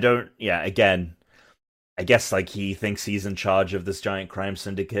 I don't, yeah, again, I guess, like, he thinks he's in charge of this giant crime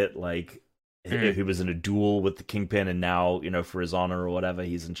syndicate, like, he was in a duel with the Kingpin, and now, for his honor or whatever,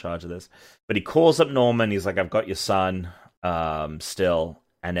 he's in charge of this. But he calls up Norman, he's like, I've got your son, still.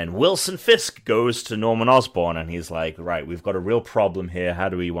 And then Wilson Fisk goes to Norman Osborn, and he's like, right, we've got a real problem here, how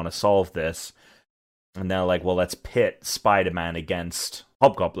do we want to solve this? And they're like, well, let's pit Spider-Man against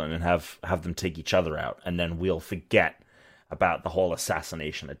Hobgoblin and have them take each other out. And then we'll forget about the whole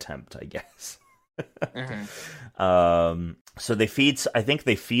assassination attempt, I guess. So they feed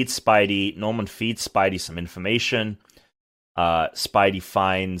Spidey, Norman feeds Spidey some information. Spidey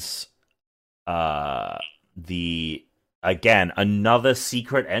finds another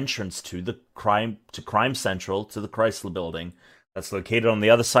secret entrance to Crime Central, to the Chrysler building that's located on the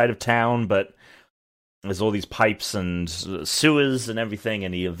other side of town, but there's all these pipes and sewers and everything,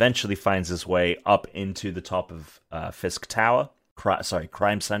 and he eventually finds his way up into the top of Fisk Tower.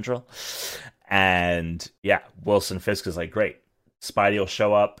 Crime Central. And yeah, Wilson Fisk is like, great. Spidey will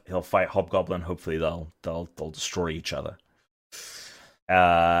show up. He'll fight Hobgoblin. Hopefully, they'll destroy each other.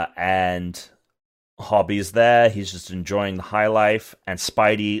 And Hobby's there. He's just enjoying the high life. And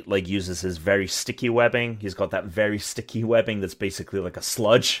Spidey like uses his very sticky webbing. He's got that very sticky webbing that's basically like a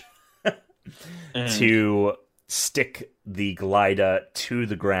sludge. To stick the glider to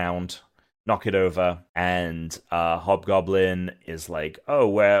the ground, knock it over, and Hobgoblin is like, oh,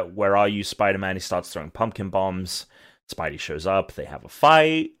 where are you, Spider-Man? He starts throwing pumpkin bombs. Spidey shows up. They have a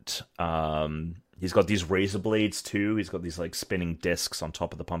fight. He's got these razor blades, too. He's got these like spinning discs on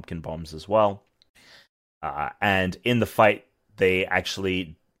top of the pumpkin bombs as well. And in the fight, they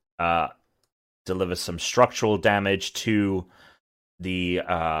actually deliver some structural damage to the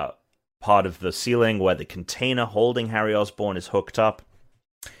part of the ceiling where the container holding Harry Osborn is hooked up.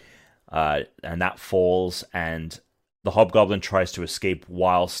 And that falls, and the Hobgoblin tries to escape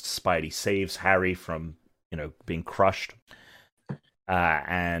whilst Spidey saves Harry from, being crushed.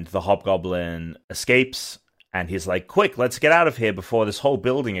 And the Hobgoblin escapes, and he's like, quick, let's get out of here before this whole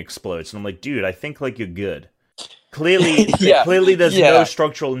building explodes. And I'm like, dude, I think like you're good. Clearly, clearly there's no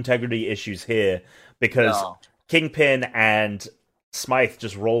structural integrity issues here, because Kingpin and Smythe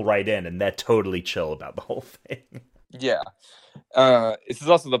just roll right in, and they're totally chill about the whole thing. Yeah. This is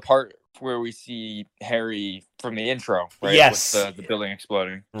also the part where we see Harry from the intro, right? Yes. With the building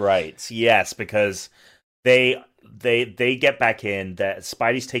exploding. Right, yes, because they get back in, that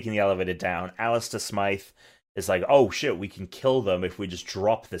Spidey's taking the elevator down. Alistair Smythe is like, oh shit, we can kill them if we just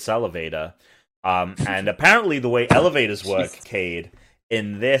drop this elevator. And apparently the way elevators work, Cade,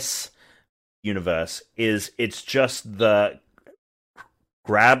 in this universe, is it's just the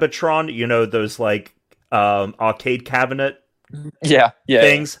Grabatron, those like arcade cabinet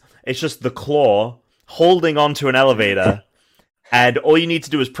things. It's just the claw holding onto an elevator, and all you need to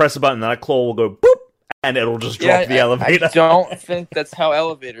do is press a button, and that claw will go boop, and it'll just drop the elevator. I don't think that's how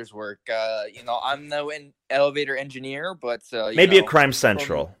elevators work. I'm no elevator engineer, but maybe a Crime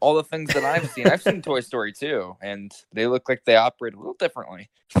Central. All the things that I've seen Toy Story 2, and they look like they operate a little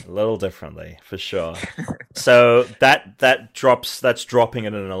differently. A little differently, for sure. So that's dropping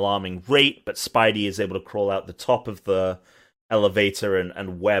at an alarming rate, but Spidey is able to crawl out the top of the elevator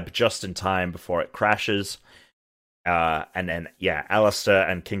and web just in time before it crashes. And then, Alistair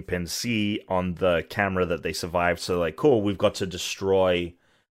and Kingpin see on the camera that they survived, so like, cool, we've got to destroy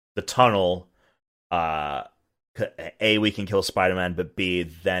the tunnel. A, we can kill Spider-Man, but B,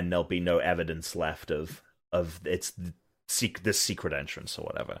 then there'll be no evidence left of this secret entrance or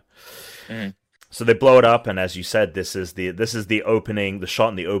whatever. So they blow it up, and as you said, this is the opening, the shot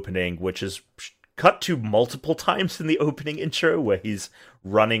in the opening, which is cut to multiple times in the opening intro, where he's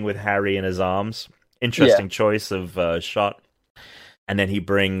running with Harry in his arms. Interesting choice of shot. And then he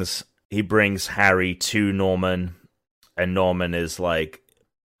brings Harry to Norman, and Norman is like,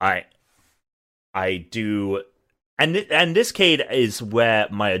 I do And this, Cade, is where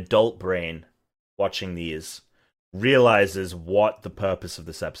my adult brain, watching these, realizes what the purpose of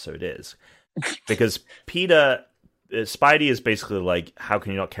this episode is. Because Spidey is basically like, how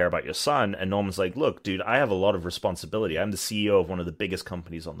can you not care about your son? And Norman's like, look, dude, I have a lot of responsibility. I'm the CEO of one of the biggest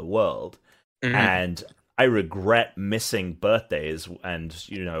companies on the world. Mhm. And I regret missing birthdays and,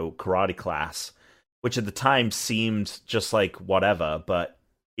 karate class, which at the time seemed just like whatever. But,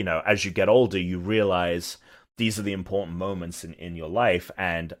 as you get older, you realize these are the important moments in your life.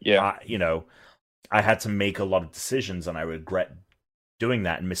 And, I had to make a lot of decisions and I regret doing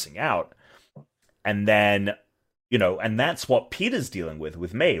that and missing out. And then, and that's what Peter's dealing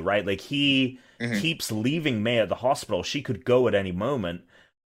with May, right? Like, he keeps leaving May at the hospital. She could go at any moment.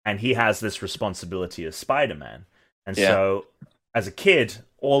 And he has this responsibility as Spider-Man. And so, as a kid,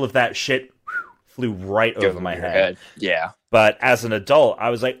 all of that shit flew right over my head. Yeah. But as an adult, I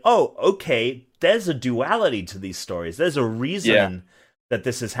was like, oh, okay, there's a duality to these stories. There's a reason that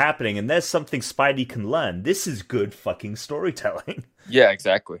this is happening, and there's something Spidey can learn. This is good fucking storytelling. Yeah,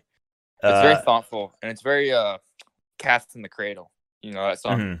 exactly. It's very thoughtful, and it's very Cats in the Cradle. You know that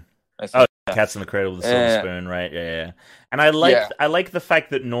song? Mm-hmm. Cats in the Cradle with the Silver Spoon, right? Yeah. And I like the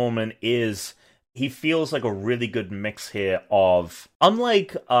fact that Norman he feels like a really good mix here of,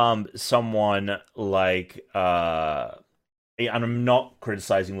 unlike someone like and I'm not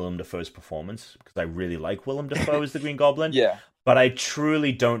criticizing Willem Dafoe's performance because I really like Willem Dafoe as the Green Goblin. Yeah. But I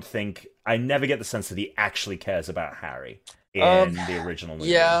truly don't think, I never get the sense that he actually cares about Harry in the original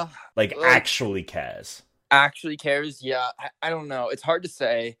movie. Yeah. Like actually cares. Actually cares? Yeah. I don't know. It's hard to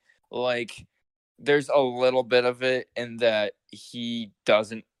say. Like, there's a little bit of it in that he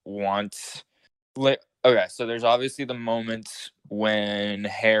doesn't want... Okay, so there's obviously the moment when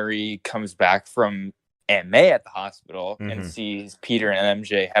Harry comes back from Aunt May at the hospital and sees Peter and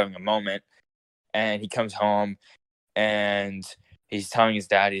MJ having a moment, and he comes home and he's telling his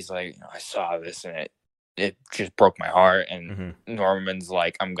dad, he's like, I saw this and it just broke my heart. And Norman's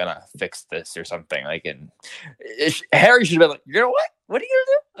like, I'm gonna fix this or something. Like, and Harry should have been like, you know what? What are you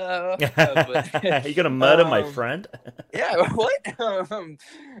gonna do? Are you gonna murder my friend? Yeah, what?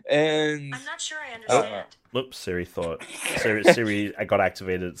 And I'm not sure I understand. Whoops, Siri thought. Siri, I got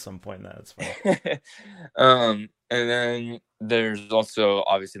activated at some point. That's fine. And then there's also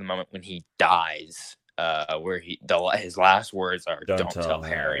obviously the moment when he dies, where his last words are "Don't tell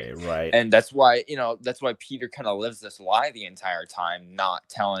Harry," right? And that's why Peter kind of lives this lie the entire time, not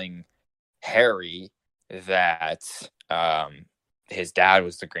telling Harry that his dad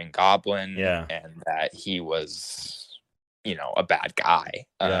was the Green Goblin, and that he was, a bad guy.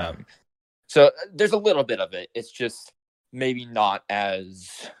 So there's a little bit of it. It's just maybe not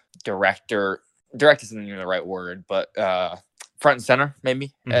as direct isn't even the right word, but front and center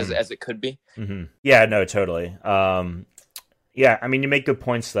maybe as it could be. Yeah, no, totally. Yeah, I mean, you make good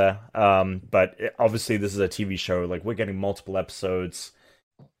points there. But obviously this is a TV show. Like, we're getting multiple episodes.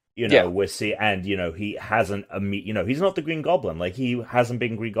 We're seeing, and he hasn't he's not the Green Goblin. Like, he hasn't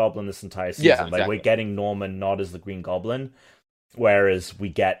been Green Goblin this entire season. Yeah, exactly. Like, we're getting Norman not as the Green Goblin, whereas we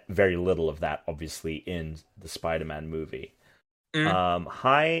get very little of that, obviously, in the Spider-Man movie.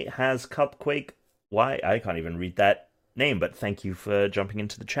 Hi has Cupquake. Why? I can't even read that name, but thank you for jumping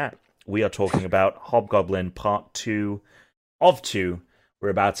into the chat. We are talking about Hobgoblin Part 2 of 2. We're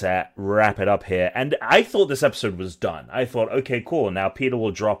about to wrap it up here. And I thought this episode was done. I thought, okay, cool. Now Peter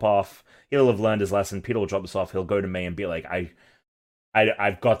will drop off. He'll have learned his lesson. Peter will drop this off. He'll go to May and be like,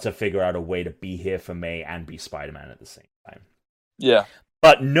 I've got to figure out a way to be here for May and be Spider-Man at the same time. Yeah.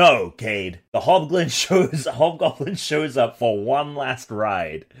 But no, Cade. The Hobgoblin shows up for one last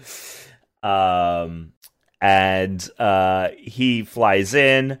ride. And he flies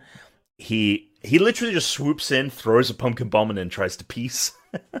in. He literally just swoops in, throws a pumpkin bomb, and then tries to peace.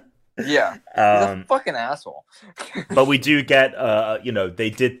 Yeah. He's a fucking asshole. But we do get, they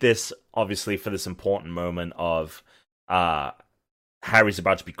did this, obviously, for this important moment of Harry's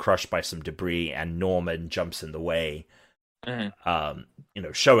about to be crushed by some debris, and Norman jumps in the way.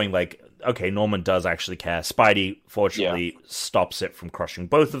 Showing, like, okay, Norman does actually care. Spidey, fortunately, stops it from crushing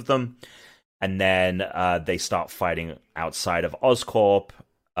both of them. And then they start fighting outside of Oscorp.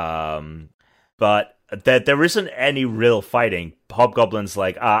 But there isn't any real fighting. Hobgoblin's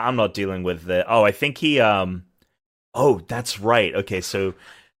like, I'm not dealing with it. Oh, I think he... Oh, that's right. Okay, so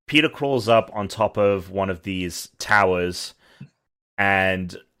Peter crawls up on top of one of these towers,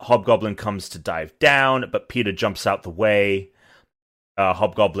 and Hobgoblin comes to dive down, but Peter jumps out the way.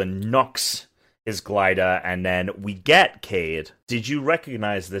 Hobgoblin knocks his glider, and then we get Cade. Did you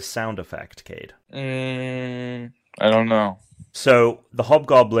recognize this sound effect, Cade? I don't know. So the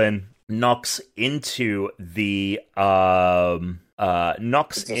Hobgoblin knocks into the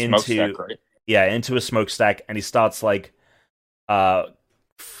knocks It's a into smokestack, right? into a smokestack, and he starts like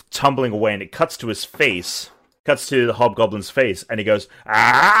tumbling away, and it cuts to his face, cuts to the hobgoblin's face, and he goes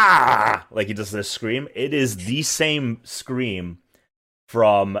ah, like he does this scream. It is the same scream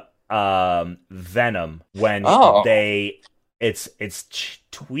from Venom when it's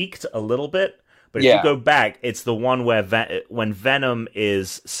tweaked a little bit. But if you go back, it's the one where when Venom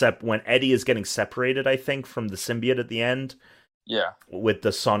is when Eddie is getting separated, I think, from the symbiote at the end. Yeah. With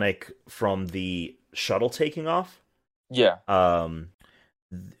the Sonic from the shuttle taking off. Yeah.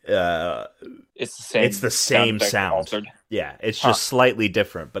 It's the same sound. Yeah, it's just slightly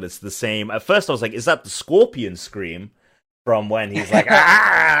different, but it's the same. At first, I was like, "Is that the Scorpion scream from when he's like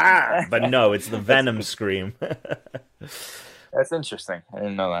ah?" But no, it's the Venom scream. That's interesting. I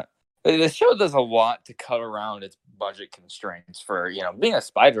didn't know that. The show does a lot to cut around its budget constraints for, being a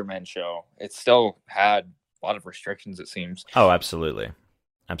Spider-Man show. It still had a lot of restrictions, it seems. Oh, absolutely.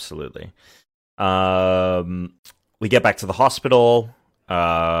 Absolutely. We get back to the hospital.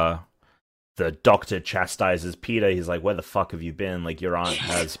 The doctor chastises Peter. He's like, where the fuck have you been? Like, your aunt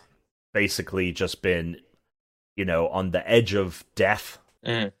has basically just been, on the edge of death.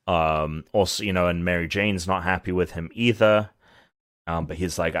 Also, and Mary Jane's not happy with him either. But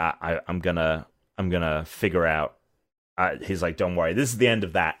he's like, I'm gonna figure out. He's like, don't worry, this is the end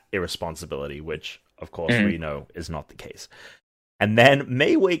of that irresponsibility, which, of course, we know is not the case. And then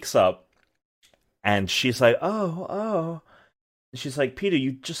May wakes up, and she's like, oh. She's like, Peter,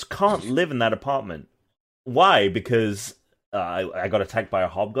 you just can't live in that apartment. Why? Because I got attacked by a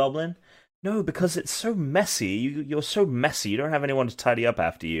hobgoblin? No, because it's so messy. You're so messy. You don't have anyone to tidy up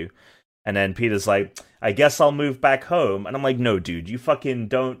after you. And then Peter's like, I guess I'll move back home. And I'm like, no, dude, you fucking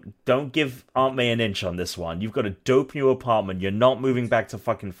don't give Aunt May an inch on this one. You've got a dope new apartment. You're not moving back to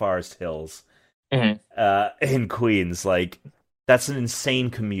fucking Forest Hills in Queens. Like, that's an insane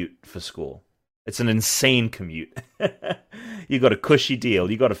commute for school. It's an insane commute. You got a cushy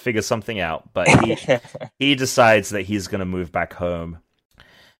deal. You got to figure something out. But he decides that he's going to move back home.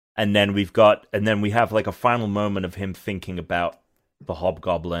 And then we have like a final moment of him thinking about the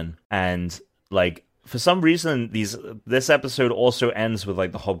hobgoblin, and like for some reason this episode also ends with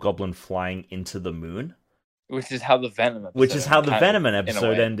like the hobgoblin flying into the moon, which is how the Venom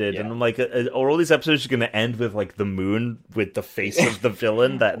episode ended. Yeah. And I'm like, are all these episodes going to end with like the moon with the face of the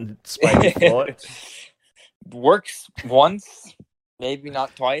villain that Spidey fought? Works once, maybe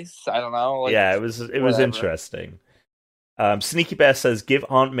not twice. I don't know. Like, yeah, it was interesting. Sneaky Bear says, give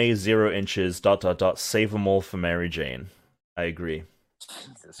Aunt May 0 inches, ... save them all for Mary Jane. I agree.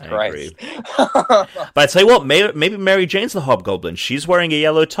 Jesus Christ. But I tell you what, maybe Mary Jane's the hobgoblin. She's wearing a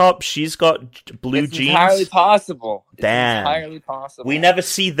yellow top. She's got blue jeans. Entirely possible. Damn. Entirely possible. We never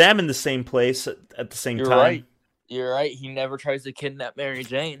see them in the same place at the same time. You're right. He never tries to kidnap Mary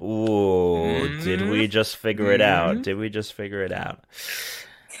Jane. Ooh, did we just figure it out?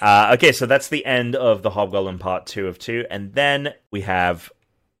 Okay, so that's the end of the Hobgoblin Part 2 of 2. And then we have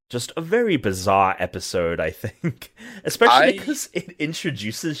just a very bizarre episode, I think. Especially because it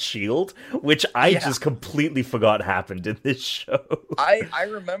introduces S.H.I.E.L.D., which I just completely forgot happened in this show. I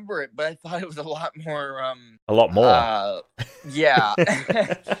remember it, but I thought it was a lot more... a lot more? Yeah.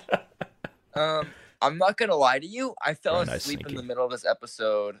 I'm not gonna lie to you. I fell asleep in the middle of this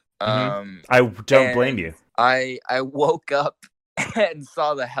episode. I don't blame you. I woke up and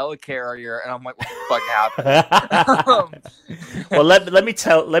saw the helicarrier, and I'm like, "What the fuck happened?" Well, let me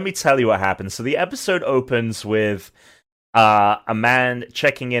tell you what happened. So the episode opens with a man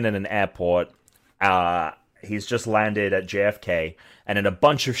checking in at an airport. He's just landed at JFK, and then a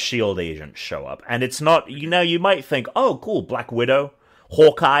bunch of S.H.I.E.L.D. agents show up. And it's not, you might think, "Oh, cool, Black Widow,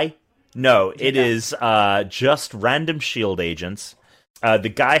 Hawkeye." No, it is just random S.H.I.E.L.D. agents. The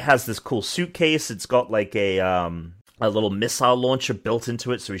guy has this cool suitcase. It's got like a little missile launcher built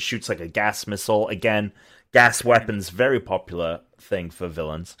into it, so he shoots like a gas missile. Again, gas weapons, very popular thing for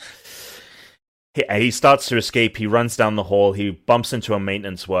villains. He starts to escape. He runs down the hall. He bumps into a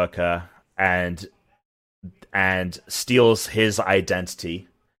maintenance worker and steals his identity.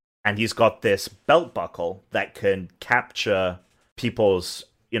 And he's got this belt buckle that can capture people's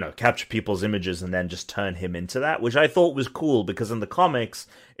images and then just turn him into that, which I thought was cool because in the comics,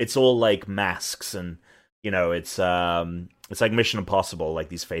 it's all like masks and, it's like Mission Impossible, like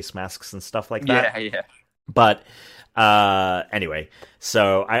these face masks and stuff like that. Yeah. But anyway,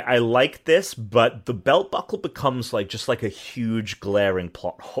 so I like this, but the belt buckle becomes like just like a huge glaring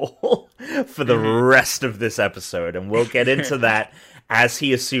plot hole for the rest of this episode, and we'll get into that as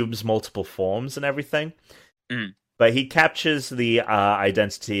he assumes multiple forms and everything. But he captures the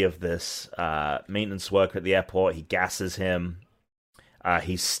identity of this maintenance worker at the airport. He gasses him.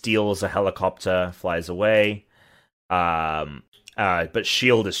 He steals a helicopter, flies away. But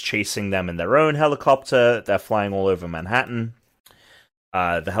S.H.I.E.L.D. is chasing them in their own helicopter. They're flying all over Manhattan.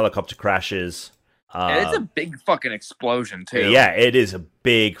 The helicopter crashes. And it's a big fucking explosion, too. Yeah, it is a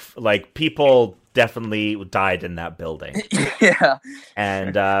big... Like, people definitely died in that building. Yeah.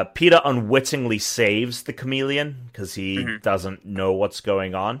 And Peter unwittingly saves the chameleon because he doesn't know what's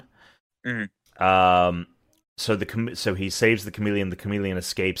going on. So he saves the chameleon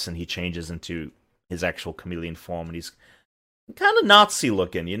escapes, and he changes into his actual chameleon form, and he's kind of Nazi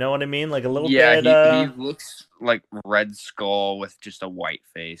looking, you know what I mean? Like a little bit... Yeah, he looks like Red Skull with just a white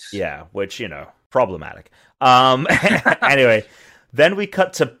face. Yeah, which, you know, problematic. Anyway, then we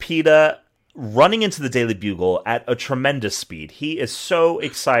cut to Peter running into the Daily Bugle at a tremendous speed. He is so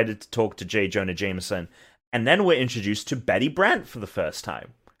excited to talk to J. Jonah Jameson, and then we're introduced to Betty Brant for the first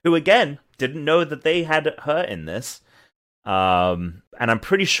time, who, again, didn't know that they had her in this. And I'm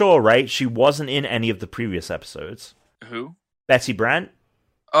pretty sure, right, she wasn't in any of the previous episodes. Who? Betty Brant?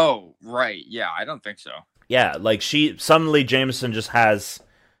 Oh, right. Yeah, I don't think so. Yeah, like suddenly Jameson just has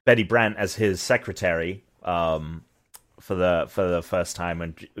Betty Brant as his secretary for the first time,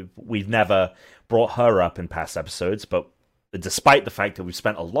 and we've never brought her up in past episodes, but despite the fact that we've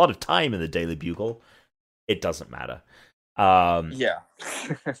spent a lot of time in the Daily Bugle, it doesn't matter. Yeah.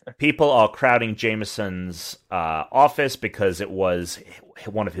 People are crowding Jameson's office because it was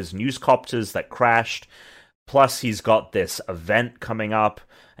one of his newscopters that crashed. Plus, he's got this event coming up,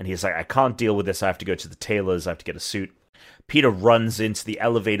 and he's like, I can't deal with this. I have to go to the tailor's. I have to get a suit. Peter runs into the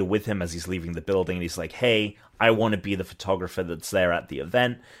elevator with him as he's leaving the building, and he's like, hey, I want to be the photographer that's there at the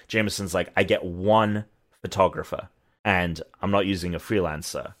event. Jameson's like, I get one photographer, and I'm not using a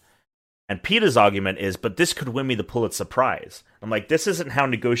freelancer. And Peter's argument is, but this could win me the Pulitzer Prize. I'm like, this isn't how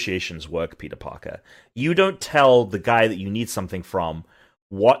negotiations work, Peter Parker. You don't tell the guy that you need something from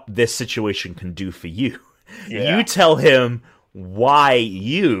what this situation can do for you. Yeah. You tell him why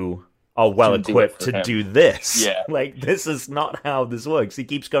you are well equipped to do this. Yeah. Like, this is not how this works. He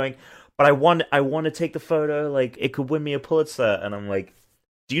keeps going, but I want to take the photo, like, it could win me a Pulitzer. And I'm like,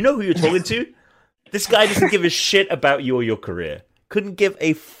 do you know who you're talking to? This guy doesn't give a shit about you or your career. Couldn't give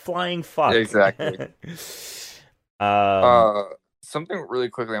a flying fuck. Exactly. Something really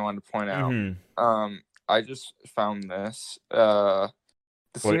quickly I wanted to point out. I just found this. The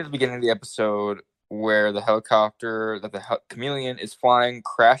scene at the beginning of the episode where the helicopter that the chameleon is flying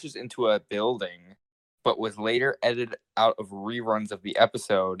crashes into a building, but was later edited out of reruns of the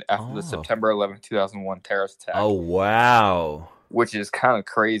episode after the September 11th, 2001 terrorist attack. Oh, wow. Which is kind of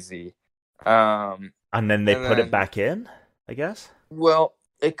crazy. And then they put it back in, I guess? Well,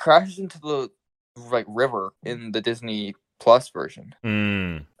 it crashes into the river in the Disney Plus version.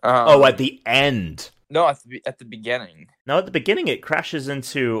 At the end. No, at the beginning. No, at the beginning it crashes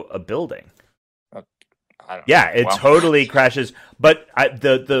into a building. It totally crashes. But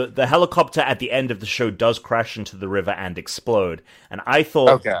the helicopter at the end of the show does crash into the river and explode. And I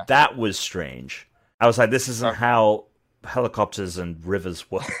thought that was strange. I was like, this isn't how helicopters and rivers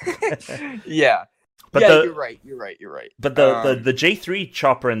work. Yeah. But you're right. But the J3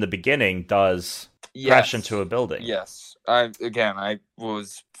 chopper in the beginning does crash into a building. Yes. I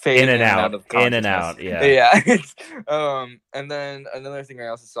was fading in and out of consciousness. Yeah. Yeah. And then another thing I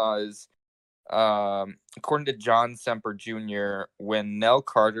also saw is, according to John Semper Jr., when Nell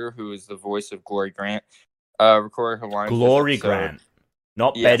Carter, who is the voice of Glory Grant, recorded her lines. Glory Grant,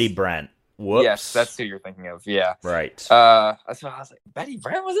 not Betty Brant. Whoops. Yes, that's who you're thinking of. Yeah. Right. So I was like, Betty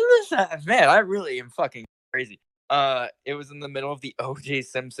Brant was in this? Man, I really am fucking crazy. It was in the middle of the O.J.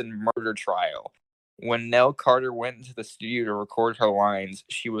 Simpson murder trial. When Nell Carter went into the studio to record her lines,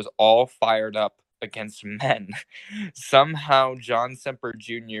 she was all fired up against men. Somehow, John Semper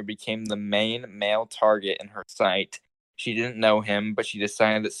Jr. became the main male target in her sight. She didn't know him, but she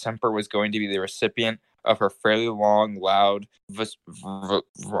decided that Semper was going to be the recipient of her fairly long, loud, I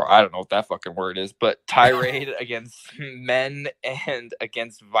don't know what that fucking word is, but tirade against men and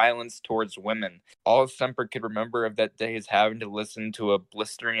against violence towards women. All Semper could remember of that day is having to listen to a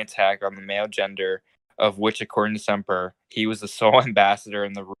blistering attack on the male gender, of which, according to Semper, he was the sole ambassador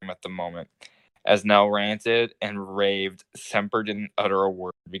in the room at the moment. As Nell ranted and raved, Semper didn't utter a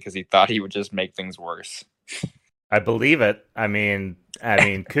word because he thought he would just make things worse. I believe it. I mean,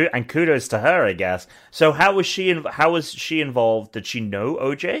 and kudos to her, I guess. So how was she involved? Did she know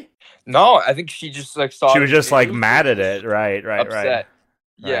OJ? No, I think she just saw. She was just mad at it, right, upset. right.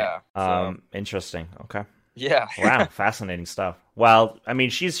 Yeah. Interesting. Okay. Yeah. Wow, fascinating stuff. Well, I mean,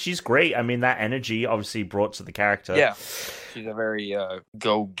 she's great. I mean, that energy obviously brought to the character. Yeah. She's a very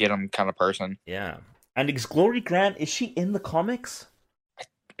go get 'em kind of person. Yeah. And is Glory Grant, is she in the comics?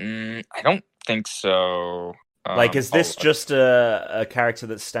 I don't think so. Like, is this just a character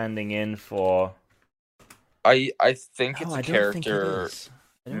that's standing in for... I think it's Oh, a I don't think it character is.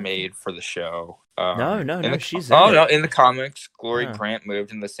 made for the show. No, she's in Oh it. no, in the comics, Glory Yeah. Grant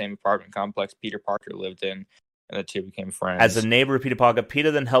moved in the same apartment complex Peter Parker lived in, and the two became friends. As a neighbor of Peter Parker,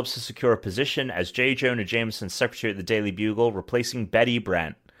 Peter then helps to secure a position as J. Jonah Jameson's secretary at the Daily Bugle, replacing Betty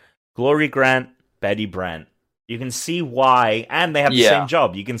Brant. Glory Grant, Betty Brant. You can see why, and they have the same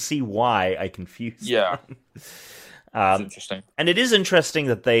job. You can see why I confused them. That's interesting. And it is interesting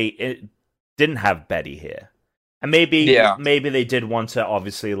that they didn't have Betty here. And maybe they did want to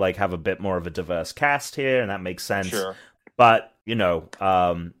obviously like have a bit more of a diverse cast here, and that makes sense. Sure. But, you know,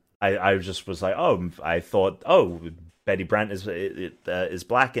 I just was like, I thought, Betty Brant is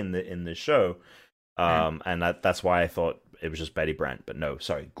black in the show. And that's why I thought it was just Betty Brant. But no,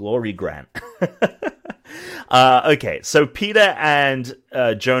 sorry, Glory Grant. Okay, so Peter and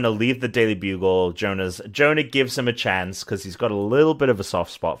Jonah leave the Daily Bugle. Jonah gives him a chance because he's got a little bit of a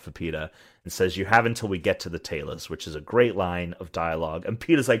soft spot for Peter and says, "You have until we get to the Taylors," which is a great line of dialogue. And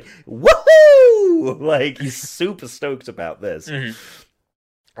Peter's like, "Woohoo!" Like, he's super stoked about this. Mm-hmm.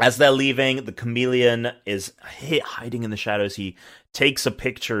 As they're leaving, the chameleon is hiding in the shadows. He takes a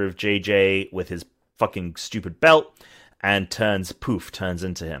picture of JJ with his fucking stupid belt and turns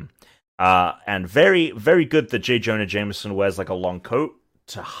into him. And very, very good that J. Jonah Jameson wears like a long coat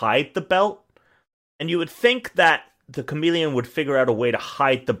to hide the belt. And you would think that the chameleon would figure out a way to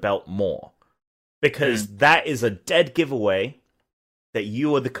hide the belt more. Because that is a dead giveaway that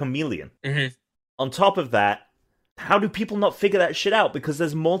you are the chameleon. Mm-hmm. On top of that, how do people not figure that shit out? Because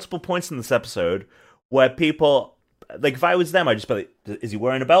there's multiple points in this episode where people, like, if I was them, I'd just be like, is he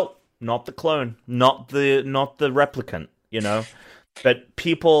wearing a belt? Not the clone, not the replicant, you know? But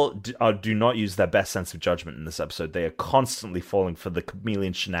people do not use their best sense of judgment in this episode. They are constantly falling for the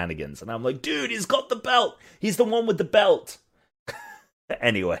chameleon shenanigans. And I'm like, dude, he's got the belt. He's the one with the belt.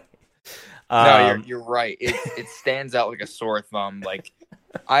 Anyway. No, you're right. It stands out like a sore thumb. Like,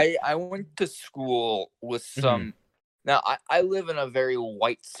 I went to school with some... Now, I live in a very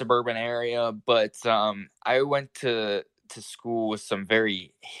white suburban area, but I went to school with some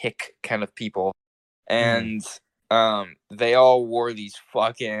very hick kind of people. And... they all wore these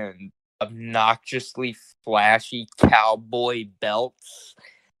fucking obnoxiously flashy cowboy belts,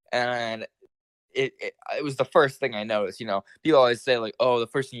 and it was the first thing I noticed. You know, people always say like, "Oh, the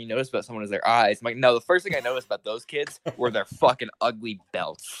first thing you notice about someone is their eyes." I'm like, no, the first thing I noticed about those kids were their fucking ugly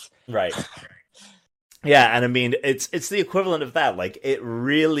belts. Right. Yeah, and I mean, it's the equivalent of that. Like, it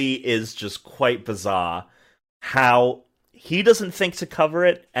really is just quite bizarre how he doesn't think to cover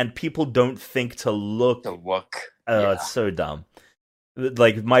it, and people don't think to look. It's so dumb.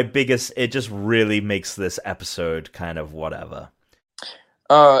 Like, it just really makes this episode kind of whatever.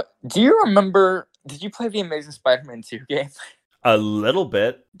 Do you remember, did you play the Amazing Spider-Man 2 game? A little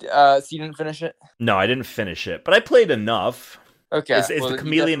bit. So you didn't finish it? No, I didn't finish it, but I played enough. Okay. Is the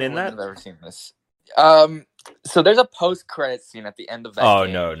chameleon in that? I've never seen this. So there's a post-credit scene at the end of that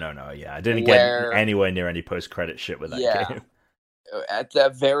game. Oh, no. Yeah, I didn't get anywhere near any post-credit shit with that game. At the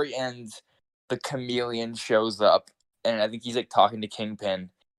very end, the chameleon shows up, and I think he's like talking to Kingpin,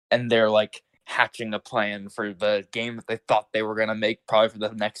 and they're like hatching a plan for the game that they thought they were gonna make probably for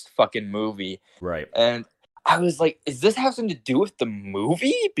the next fucking movie. Right. And I was like, is this have something to do with the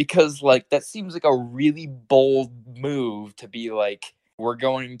movie? Because like that seems like a really bold move to be like, we're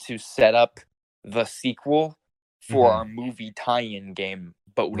going to set up the sequel for our movie tie-in game,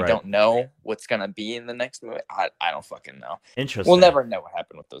 but we don't know what's gonna be in the next movie. I don't fucking know. Interesting. We'll never know what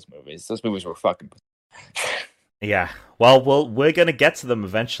happened with those movies. Those movies were fucking... Yeah. Well, we're gonna get to them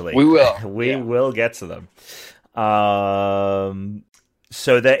eventually. We will. We will get to them.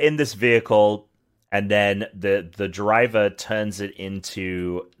 So they're in this vehicle, and then the driver turns it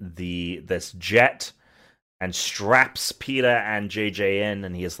into this jet and straps Peter and JJ in,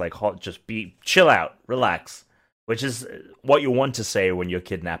 and he's like, chill out, relax. Which is what you want to say when you're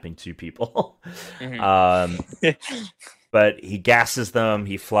kidnapping two people. But he gasses them,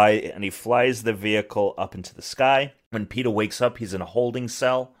 he flies the vehicle up into the sky. When Peter wakes up, he's in a holding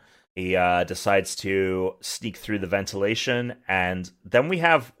cell. He decides to sneak through the ventilation, and then we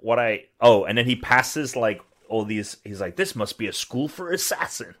have and then he passes like all these. He's like, this must be a school for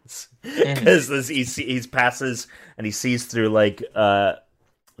assassins, because he passes and he sees through like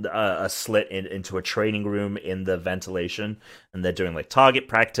a slit into a training room in the ventilation, and they're doing like target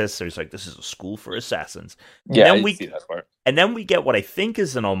practice. So he's like, "This is a school for assassins." And Yeah, I then did we see that part. and then we get what I think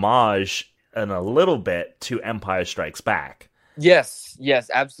is an homage and a little bit to Empire Strikes Back. Yes, yes,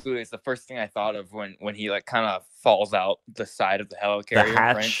 absolutely. It's the first thing I thought of when he like kind of falls out the side of the The helicarrier,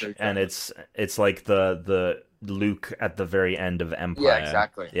 right? hatch, and it's like the Luke at the very end of Yeah, Empire.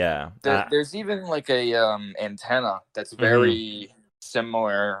 exactly. Yeah. There's even like a antenna that's very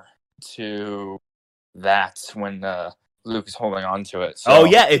similar to that when Luke is holding on to it. So. Oh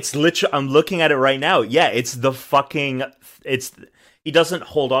yeah, it's literally. I'm looking at it right now. Yeah, it's the fucking. It's he doesn't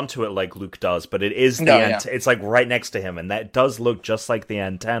hold on to it like Luke does, but it is it's like right next to him, and that does look just like the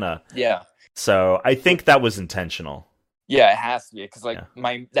antenna. Yeah. So I think that was intentional. Yeah, it has to be because like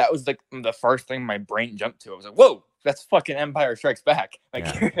that was like the first thing my brain jumped to. I was like, "Whoa, that's fucking Empire Strikes Back!" Like,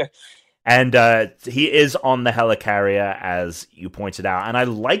 yeah. And he is on the helicarrier, as you pointed out, and I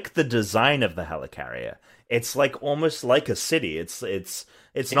like the design of the helicarrier. It's like almost like a city. It's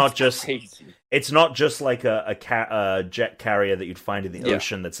not just crazy. It's not just like a jet carrier that you'd find in the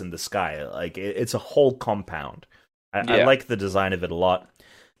ocean that's in the sky. Like it's a whole compound. I like the design of it a lot.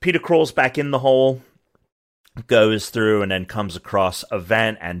 Peter crawls back in the hole, goes through, and then comes across a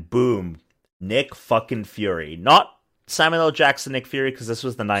vent, and boom, Nick fucking Fury. Not Samuel L. Jackson Nick Fury, because this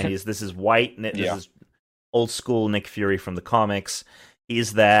was the 90s. This is white. This is old school Nick Fury from the comics.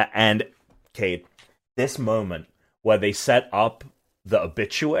 He's there, and okay, this moment where they set up the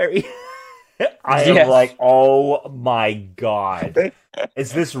obituary, I am like, oh my god.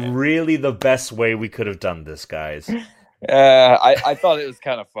 Is this really the best way we could have done this, guys? I thought it was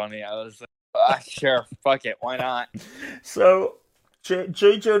kind of funny. I was like, sure, fuck it, why not? So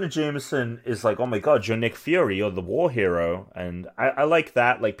J. Jonah Jameson is like, oh my god, you're Nick Fury, you're the war hero. And I like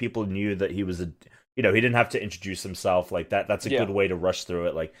that. Like, people knew that he was he didn't have to introduce himself like that. That's a good way to rush through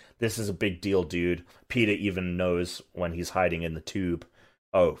it. Like, this is a big deal, dude. Peter even knows when he's hiding in the tube.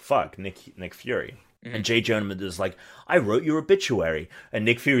 Oh, fuck, Nick Fury. Mm-hmm. And J. Jonah is like, I wrote your obituary. And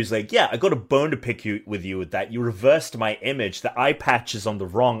Nick Fury's like, yeah, I got a bone to pick with you with that. You reversed my image. The eye patch is on the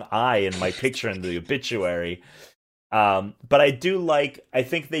wrong eye in my picture in the obituary. But I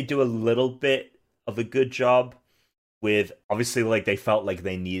think they do a little bit of a good job with, obviously, like, they felt like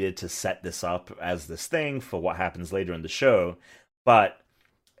they needed to set this up as this thing for what happens later in the show. But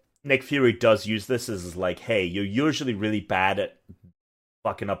Nick Fury does use this as like, hey, you're usually really bad at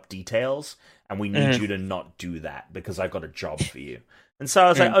fucking up details, and we need you to not do that because I got a job for you. And so I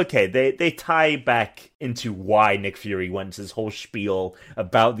was like, okay, they tie back into why Nick Fury went his whole spiel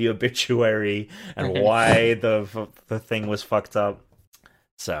about the obituary and why the thing was fucked up.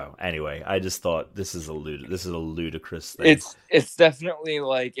 So anyway, I just thought this is a ludicrous thing. It's definitely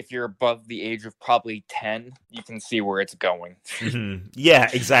like, if you're above the age of probably 10, you can see where it's going. Mm-hmm.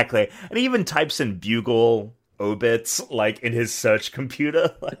 Yeah, exactly. And he even types in bugle obits like in his search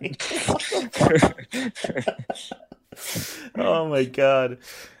computer. Like, oh my god.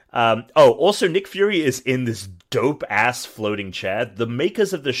 Also, Nick Fury is in this dope ass floating chair. The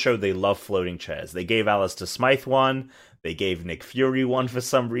makers of the show, they love floating chairs. They gave Alistair Smythe one. They gave Nick Fury one for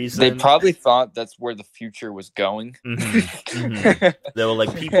some reason. They probably thought that's where the future was going. They were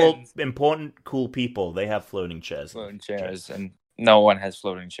like, people, important, cool people, they have floating chairs. And no one has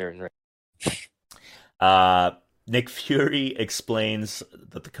floating chairs, right? Nick Fury explains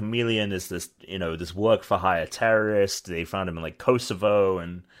that the chameleon is this work for hire terrorist. They found him in like Kosovo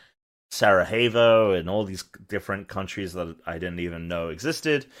and Sarajevo and all these different countries that I didn't even know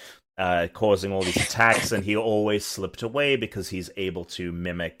existed, causing all these attacks. And he always slipped away because he's able to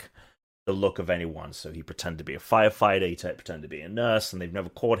mimic the look of anyone. So he pretended to be a firefighter, he pretended to be a nurse, and they've never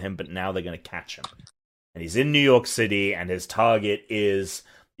caught him, but now they're going to catch him. And he's in New York City, and his target is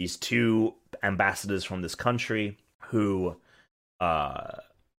these two ambassadors from this country who, are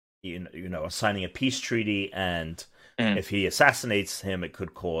signing a peace treaty, and if he assassinates him, it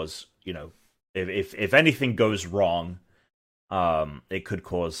could cause, if anything goes wrong, it could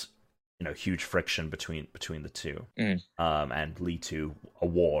cause, huge friction between the two, and lead to a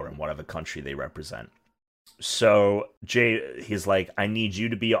war in whatever country they represent. So he's like, I need you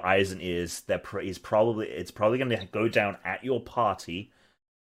to be your eyes and ears. It's probably going to go down at your party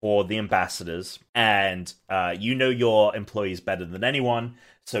for the ambassadors, and your employees better than anyone,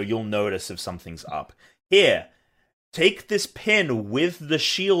 so you'll notice if something's up. Here, take this pin with the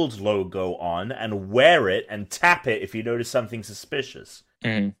shield logo on and wear it and tap it if you notice something suspicious.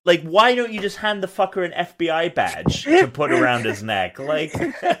 Like, why don't you just hand the fucker an FBI badge to put around his neck? Like,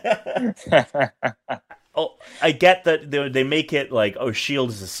 oh, I get that they make it like, oh,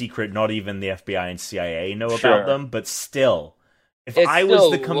 SHIELD is a secret, not even the FBI and CIA know about them, but still, If It I was the still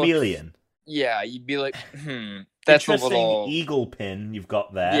looks, chameleon. yeah, you'd be like, that's a Interesting little, eagle pin you've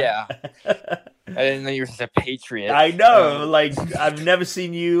got there. yeah. I didn't know you were such a patriot. I know, like I've never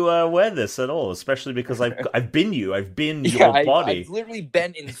seen you wear this at all, especially because I've been you, I've been Yeah, your I've body. literally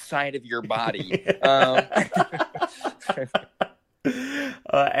been inside of your body.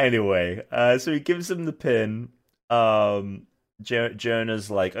 Anyway, so he gives him the pin.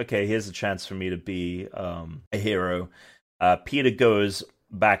 Jonah's like, okay, here's a chance for me to be a hero. Peter goes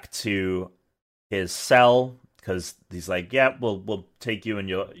back to his cell because he's like, yeah, we'll take you and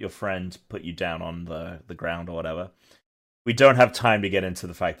your friend, put you down on the ground or whatever. We don't have time to get into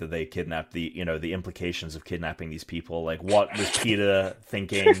the fact that they kidnapped the implications of kidnapping these people. Like, what was Peter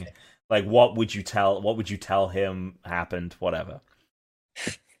thinking? Like, what would you tell him happened? Whatever.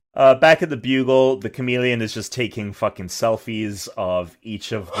 Back at the Bugle, the chameleon is just taking fucking selfies of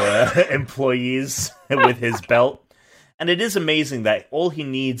each of the employees with his belt. And it is amazing that all he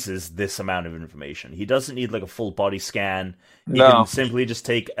needs is this amount of information. He doesn't need like a full body scan. He can simply just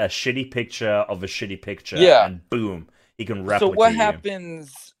take a shitty picture of a shitty picture, and boom, he can replicate. So what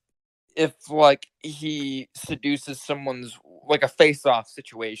happens if like he seduces someone's, like a face-off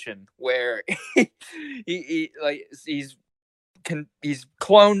situation where he's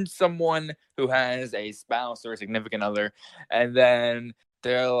cloned someone who has a spouse or a significant other, and then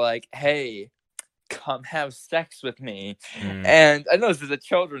they're like, hey, come have sex with me. And I know this is a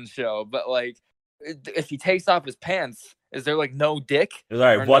children's show, but like, if he takes off his pants, is there like no dick? All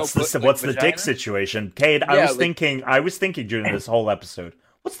right, what's the dick vagina? situation? Cade, I was thinking during this whole episode,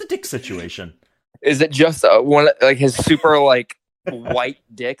 what's the dick situation? Is it just one like his super like white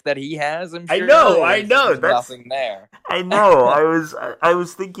dick that he has? I'm sure. I know. There's nothing there. I know. I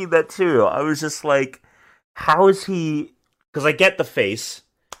was thinking that too. I was just like, how is he? Because I get the face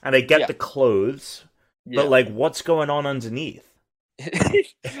and I get the clothes, but like, what's going on underneath?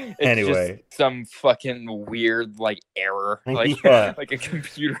 Anyway, just some fucking weird like error, like like a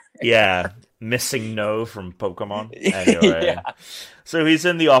computer. Missing no from Pokemon. Anyway, so he's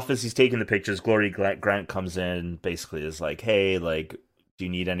in the office. He's taking the pictures. Glory Grant comes in, basically is like, "Hey, like, do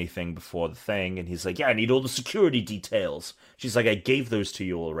you need anything before the thing?" And he's like, "Yeah, I need all the security details." She's like, "I gave those to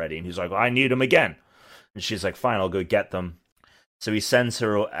you already." And he's like, "I need them again." And she's like, "Fine, I'll go get them." So he sends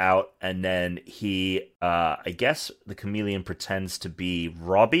her out, and then he, I guess the chameleon pretends to be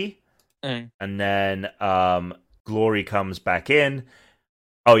Robbie, and then Glory comes back in.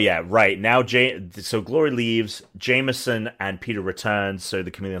 Oh yeah, right. Now, so Glory leaves, Jameson and Peter return, so the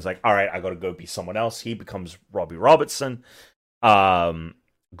chameleon's like, all right, I gotta go be someone else. He becomes Robbie Robertson.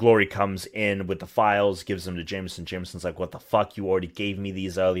 Glory comes in with the files, gives them to Jameson. Jameson's like, what the fuck? You already gave me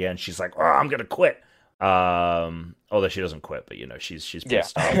these earlier. And she's like, oh, I'm gonna quit. Although she doesn't quit, but she's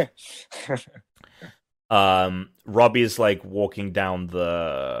pissed off. Robbie is like walking down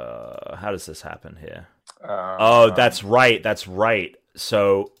the. How does this happen here? That's right.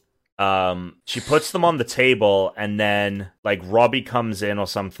 So, she puts them on the table, and then like Robbie comes in or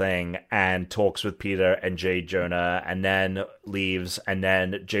something and talks with Peter and J. Jonah, and then leaves, and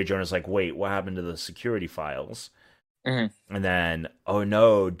then J. Jonah's like, "Wait, what happened to the security files?" And then, oh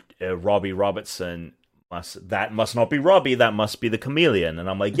no, Robbie Robertson. That must not be Robbie, that must be the chameleon. And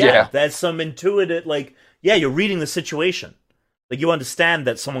I'm like, there's some intuitive, like, you're reading the situation. Like, you understand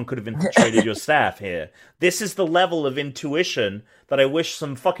that someone could have infiltrated your staff here. This is the level of intuition that I wish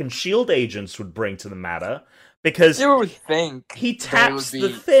some fucking S.H.I.E.L.D. agents would bring to the matter. Because you would think he taps the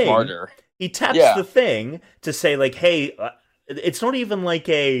thing. Smarter. He taps the thing to say, like, hey, it's not even like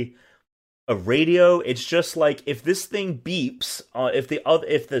a radio. It's just like, if this thing beeps, if the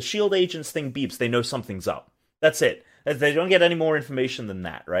S.H.I.E.L.D. agent's thing beeps, they know something's up. That's it. They don't get any more information than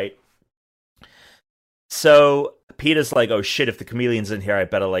that, right? So Peter's like, oh shit, if the chameleon's in here, I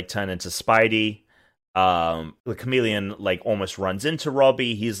better like turn into Spidey. The chameleon like almost runs into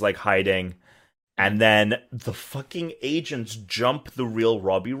Robbie. He's like hiding, and then the fucking agents jump the real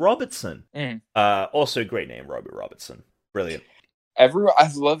Robbie Robertson. Also great name, Robbie Robertson. Brilliant. I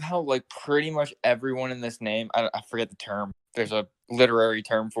love how like pretty much everyone in this name, I forget the term. There's a literary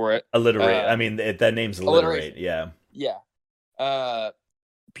term for it. Alliterate. I mean, that name's alliterate. Yeah.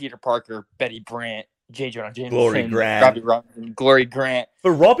 Peter Parker, Betty Brant, J. Jonah Jameson, Glory Grant, Robbie Robertson, Glory Grant.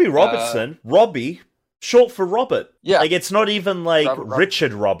 But Robbie Robertson, Robbie, short for Robert. Yeah. Like, it's not even like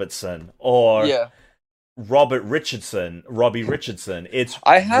Richard Robertson or Robert Richardson, Robbie Richardson. It's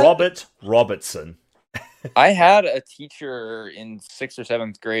Robert Robertson. I had a teacher in 6th or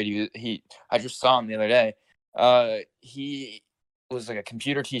 7th grade. I just saw him the other day. He was like a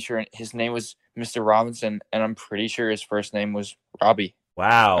computer teacher, and his name was Mr. Robinson, and I'm pretty sure his first name was Robbie.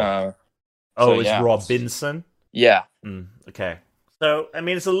 Wow. It's Robinson? Yeah. Okay. So, I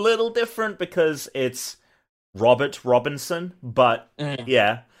mean, it's a little different because it's Robert Robinson, but Mm.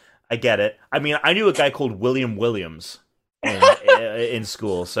 yeah, I get it. I mean, I knew a guy called William Williams in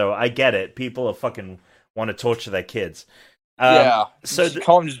school, so I get it. People are fucking want to torture their kids. Yeah, So you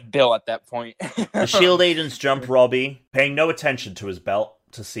call him just Bill at that point. the SHIELD agents jump Robbie, paying no attention to his belt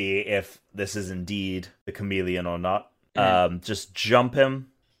to see if this is indeed the chameleon or not. Just jump him.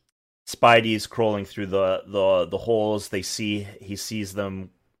 Spidey's crawling through the halls. He sees them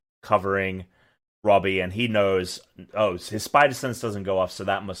covering Robbie, and he knows, oh, his spider sense doesn't go off, so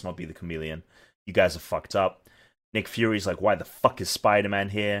that must not be the chameleon. You guys are fucked up. Nick Fury's like, why the fuck is Spider-Man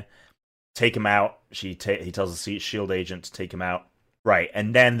here? Take him out. He tells the SHIELD agent to take him out. Right,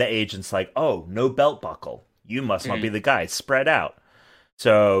 and then the agent's like, oh, no belt buckle. You must not be the guy. Spread out.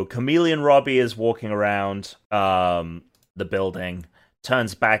 So Chameleon Robbie is walking around the building,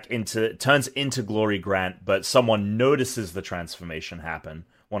 turns into Glory Grant, but someone notices the transformation happen.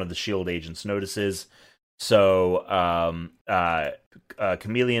 One of the SHIELD agents notices. So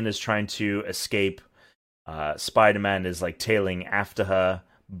Chameleon is trying to escape. Spider-Man is like tailing after her,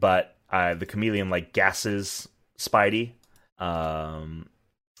 but the Chameleon like gasses Spidey.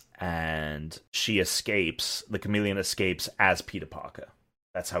 And she escapes. The Chameleon escapes as Peter Parker.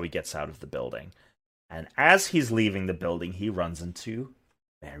 That's how he gets out of the building. And as he's leaving the building, he runs into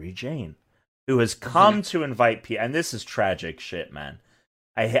Mary Jane, who has come to invite Peter. And this is tragic shit, man.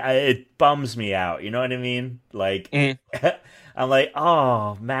 It bums me out. You know what I mean? Like, I'm like,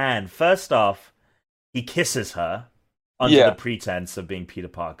 oh man. First off, he kisses her under the pretense of being Peter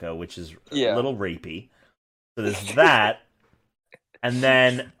Parker, which is a little rapey. So there's that. And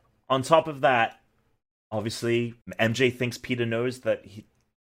then on top of that, obviously, MJ thinks Peter knows that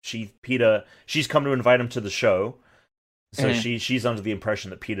she's come to invite him to the show. So she's under the impression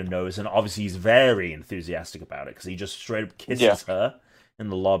that Peter knows, and obviously he's very enthusiastic about it because he just straight up kisses her in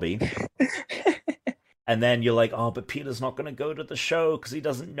the lobby. And then you're like, oh, but Peter's not going to go to the show because he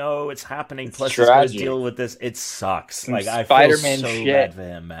doesn't know it's happening. Plus, he's going to deal with this. It sucks. Like, I feel so bad for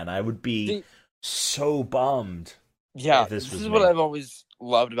him, man. I would be so bummed. Yeah, this is what I've always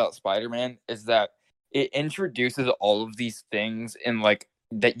loved about Spider-Man is that it introduces all of these things in like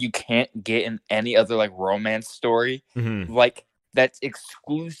that you can't get in any other like romance story, like that's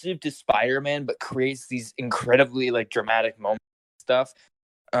exclusive to Spider-Man, but creates these incredibly like dramatic moments and stuff.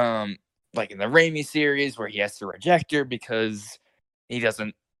 Like in the Raimi series where he has to reject her because he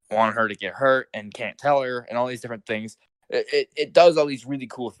doesn't want her to get hurt and can't tell her, and all these different things. It does all these really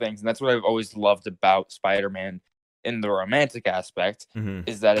cool things, and that's what I've always loved about Spider-Man in the romantic aspect,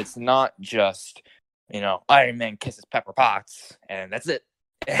 is that it's not just, Iron Man kisses Pepper Potts and that's it.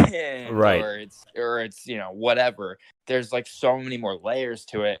 Right. Or it's whatever. There's like so many more layers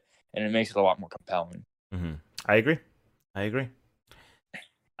to it, and it makes it a lot more compelling. I agree.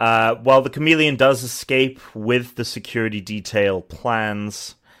 While the Chameleon does escape with the security detail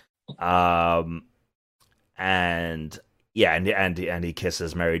plans, and he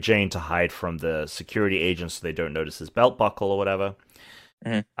kisses Mary Jane to hide from the security agents so they don't notice his belt buckle or whatever.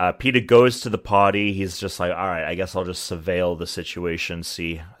 Peter goes to the party. He's just like, all right, I guess I'll just surveil the situation,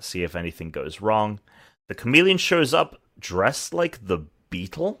 see if anything goes wrong. The Chameleon shows up dressed like the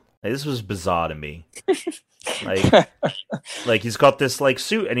Beetle. Like, this was bizarre to me. like he's got this like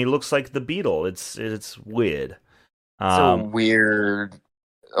suit and he looks like the Beetle. It's weird. So weird.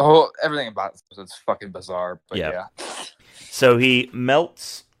 Oh, everything about it's fucking bizarre. But yeah. So he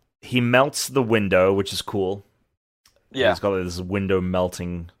melts the window, which is cool. Yeah. He's got this window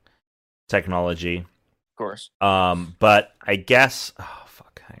melting technology. Of course. But I guess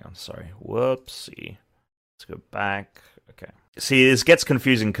hang on, sorry. Whoopsie. Let's go back. Okay. See, this gets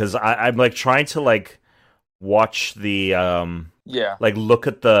confusing because I'm like trying to like watch the like look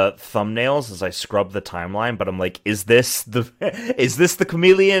at the thumbnails as I scrub the timeline, but I'm like, is this the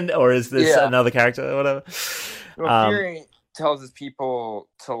Chameleon or is this another character or whatever? Well, Fury tells his people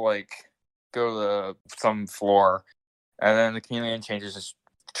to like go to some floor, and then the Chameleon changes his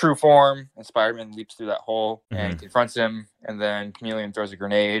true form, and Spider-Man leaps through that hole and confronts him, and then Chameleon throws a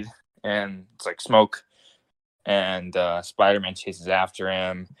grenade, and it's like smoke, and Spider-Man chases after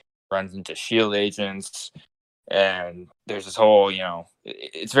him, runs into SHIELD agents, and there's this whole,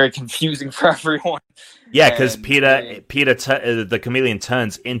 it's very confusing for everyone. Yeah, because the Chameleon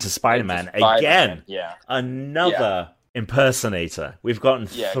turns into Spider-Man again. Yeah, another impersonator. We've gotten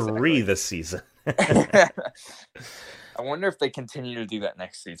 3 this season. I wonder if they continue to do that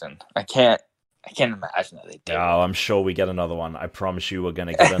next season. I can't imagine that they do. Oh, I'm sure we get another one. I promise you we're going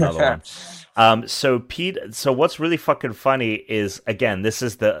to get another one. So what's really fucking funny is, again, this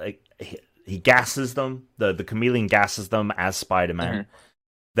is he gasses them. The chameleon gasses them as Spider-Man. Mhm.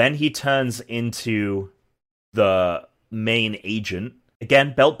 Then he turns into the main agent.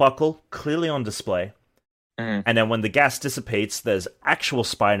 Again, belt buckle, clearly on display. Mhm. And then when the gas dissipates, there's actual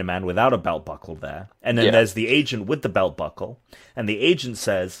Spider-Man without a belt buckle there. And then Yeah. there's the agent with the belt buckle. And the agent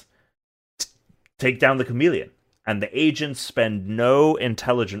says, take down the chameleon. And the agents spend no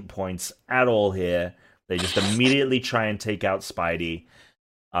intelligent points at all here. They just immediately try and take out Spidey,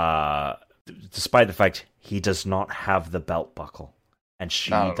 despite the fact he does not have the belt buckle. And she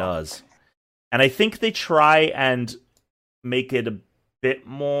does. And I think they try and make it a bit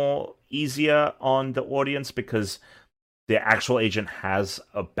more easier on the audience because the actual agent has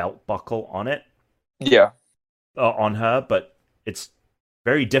a belt buckle on it. Yeah. On her, but it's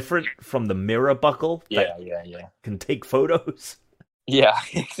very different from the mirror buckle Yeah. can take photos. Yeah,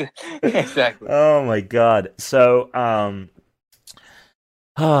 exactly. Oh my god. So,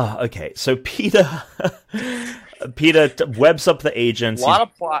 okay. So Peter webs up the agents. A lot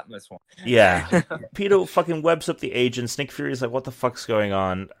of plot in this one. Yeah. Peter fucking webs up the agents. Nick Fury's like, what the fuck's going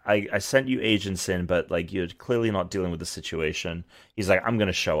on? I sent you agents in, but like you're clearly not dealing with the situation. He's like, I'm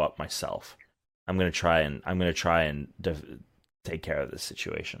gonna show up myself. I'm gonna try and take care of this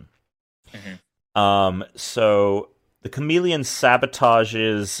situation. Mm-hmm. So the chameleon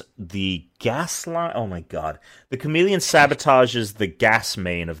sabotages the gas line. Oh my god! The chameleon sabotages the gas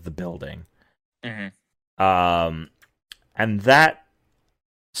main of the building. Mm-hmm. And that.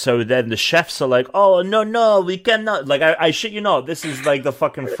 So then the chefs are like, "Oh no, we cannot!" Like I shit you not, this is like the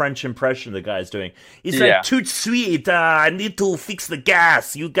fucking French impression the guy's doing. He's like, "Too sweet. I need to fix the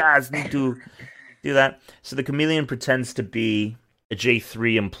gas. You guys need to." Do that. So the chameleon pretends to be a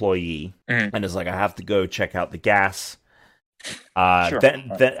J3 employee and is like, I have to go check out the gas. Sure.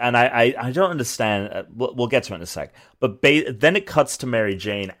 And I don't understand. We'll get to it in a sec. But then it cuts to Mary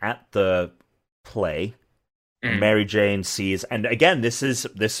Jane at the play. Mary Jane sees, and again, this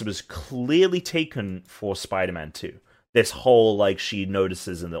was clearly taken for Spider-Man 2. This whole like she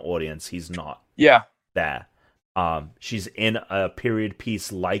notices in the audience he's not there. She's in a period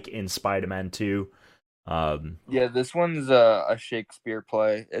piece like in Spider-Man 2. This one's a Shakespeare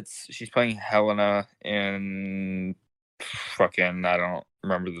play. She's playing Helena in fucking I don't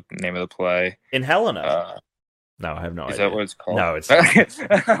remember the name of the play. In Helena? No, I have no idea. Is that what it's called? No, it's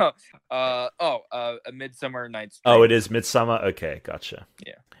not. A Midsummer Night's Dream. Oh, it is Midsummer? Okay, gotcha.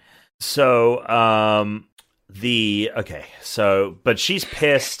 Yeah. So, but she's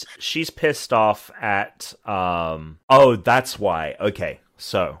pissed. She's pissed off at that's why.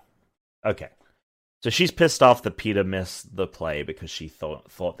 So she's pissed off that Peter missed the play because she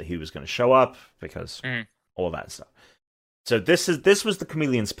thought that he was going to show up because all that stuff. So this was the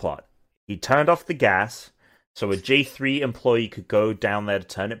chameleon's plot. He turned off the gas so a J3 employee could go down there to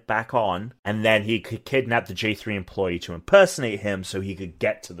turn it back on, and then he could kidnap the J3 employee to impersonate him so he could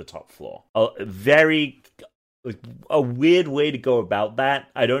get to the top floor. A weird way to go about that.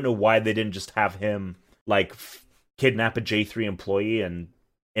 I don't know why they didn't just have him like kidnap a J3 employee and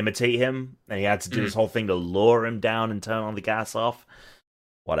imitate him, and he had to do this whole thing to lure him down and turn on the gas off.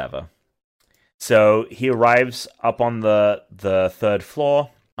 Whatever. So he arrives up on the third floor.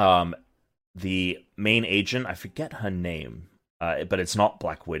 The main agent, I forget her name, but it's not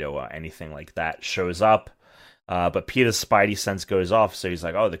Black Widow or anything like that, shows up. But Peter's spidey sense goes off, so he's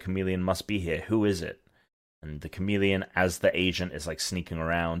like, oh, the chameleon must be here. Who is it? And the chameleon, as the agent, is like sneaking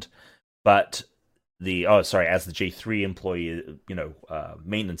around. But as the J3 employee,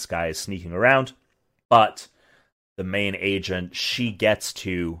 maintenance guy is sneaking around. But the main agent, she gets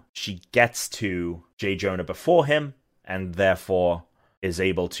to J. Jonah before him, and therefore is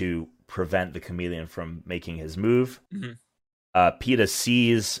able to prevent the chameleon from making his move. Peter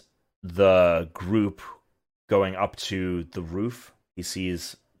sees the group going up to the roof. He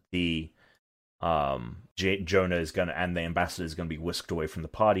sees the Jonah is gonna and the ambassador is gonna be whisked away from the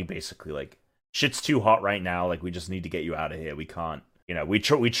party. Basically, like, shit's too hot right now. Like, we just need to get you out of here. We can't.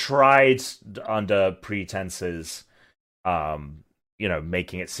 We tried under pretenses,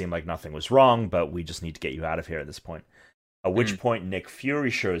 making it seem like nothing was wrong, but we just need to get you out of here at this point. At which point Nick Fury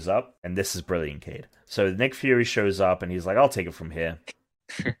shows up, and this is brilliant, Cade. So Nick Fury shows up, and he's like, I'll take it from here.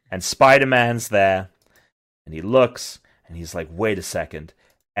 And Spider-Man's there, and he looks, and he's like, wait a second.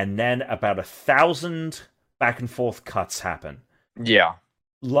 And then about 1,000 back and forth cuts happen. Yeah.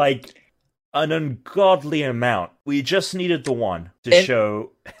 Like, an ungodly amount. We just needed the one to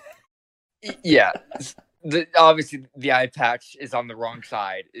show... Yeah. Obviously, the eye patch is on the wrong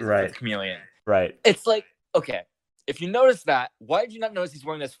side. Right. The chameleon. Right. It's like, okay, if you notice that, why did you not notice he's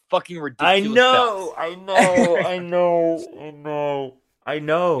wearing this fucking ridiculous belt? I know.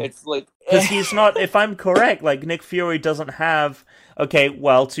 It's like, Because he's not, if I'm correct, like, Nick Fury doesn't have... Okay,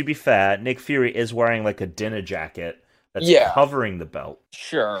 well, to be fair, Nick Fury is wearing, like, a dinner jacket that's covering the belt.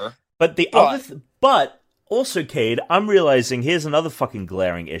 Sure. But but, also, Cade, I'm realizing here's another fucking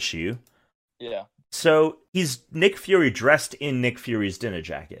glaring issue. Yeah. So, he's Nick Fury dressed in Nick Fury's dinner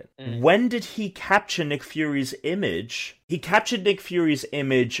jacket. When did he capture Nick Fury's image? He captured Nick Fury's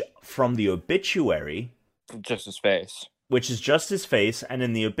image from the obituary. Just his face. Which is just his face, and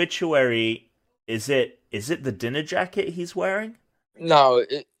in the obituary, is it the dinner jacket he's wearing? No,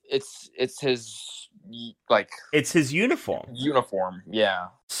 it's his, like... It's his uniform. Uniform, yeah.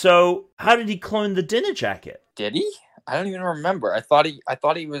 So, how did he clone the dinner jacket? Did he? I don't even remember. I thought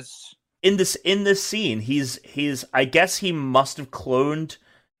he was... In this scene, he's I guess he must have cloned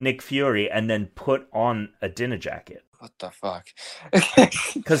Nick Fury and then put on a dinner jacket. What the fuck?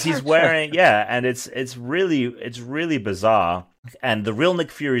 Because he's wearing, and it's really bizarre. And the real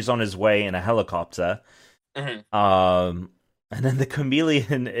Nick Fury's on his way in a helicopter. And then the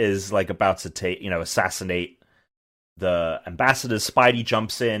chameleon is like about to assassinate the ambassador. Spidey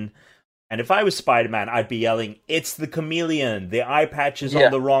jumps in. And if I was Spider-Man, I'd be yelling, "It's the chameleon! The eye patch is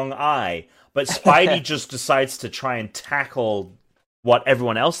on the wrong eye." But Spidey just decides to try and tackle what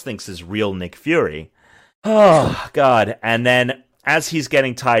everyone else thinks is real Nick Fury. Oh, God. And then, as he's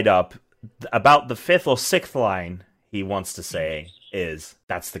getting tied up, about the 5th or 6th line he wants to say is,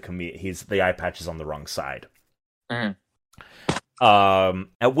 that's the eye patch is on the wrong side.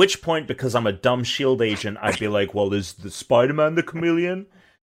 At which point, because I'm a dumb S.H.I.E.L.D. agent, I'd be like, well, is the Spider-Man the chameleon?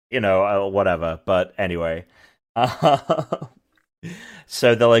 Whatever. But anyway.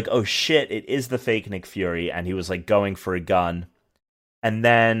 So they're like, oh shit, it is the fake Nick Fury, and he was like going for a gun. And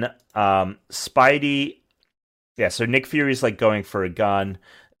then Spidey... Yeah, so Nick Fury's like going for a gun.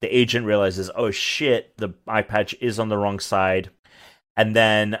 The agent realizes, oh shit, the eye patch is on the wrong side. And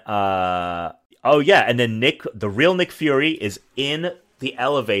then, and then the real Nick Fury is in the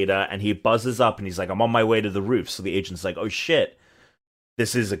elevator, and he buzzes up, and he's like, I'm on my way to the roof. So the agent's like, oh shit,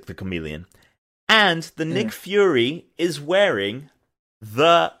 this is the chameleon. And the Nick Fury is wearing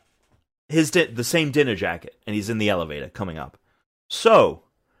the same dinner jacket, and he's in the elevator coming up. So,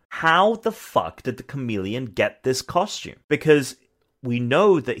 how the fuck did the chameleon get this costume? Because we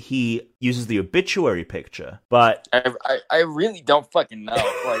know that he uses the obituary picture, but... I really don't fucking know.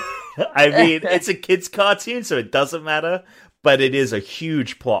 Like, I mean, it's a kid's cartoon, so it doesn't matter, but it is a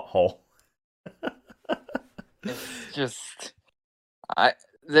huge plot hole. It's just...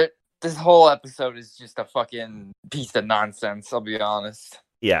 This whole episode is just a fucking piece of nonsense, I'll be honest.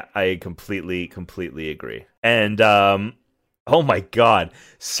 Yeah, I completely agree. And, oh my god.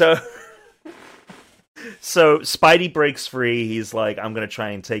 So Spidey breaks free. He's like, I'm going to try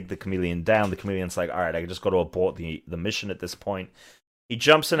and take the chameleon down. The chameleon's like, all right, I just got to abort the mission at this point. He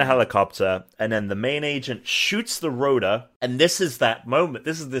jumps in a helicopter, and then the main agent shoots the rotor. And this is that moment.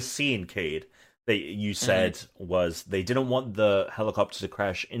 This is the scene, Cade, that you said was they didn't want the helicopter to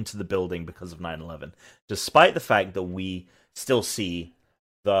crash into the building because of 9/11. Despite the fact that we still see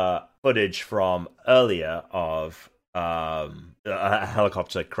the footage from earlier of a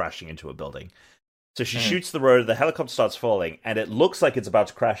helicopter crashing into a building. So she shoots the rotor, the helicopter starts falling, and it looks like it's about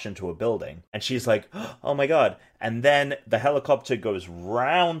to crash into a building. And she's like, oh my god. And then the helicopter goes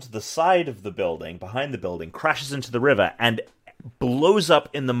round the side of the building, behind the building, crashes into the river, and blows up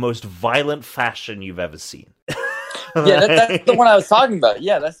in the most violent fashion you've ever seen. Yeah, that's the one I was talking about.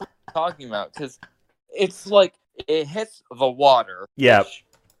 Yeah, that's what I'm talking about. Because it's like, it hits the water. Yeah.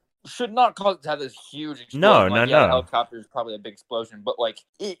 Should not cause it to have this huge explosion. No. The helicopter is probably a big explosion, but like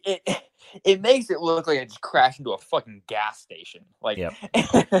it makes it look like it just crashed into a fucking gas station. Like,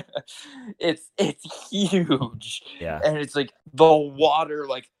 it's huge. Yeah, and it's like the water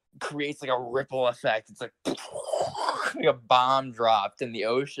like creates like a ripple effect. It's like a bomb dropped in the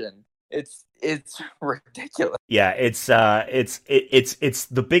ocean. It's ridiculous. Yeah, it's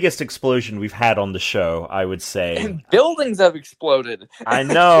the biggest explosion we've had on the show, I would say. And buildings have exploded. I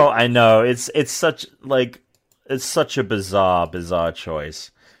know. It's such a bizarre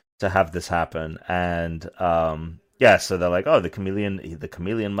choice to have this happen. And so they're like, oh, the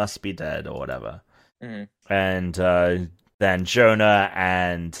chameleon must be dead or whatever. And then Jonah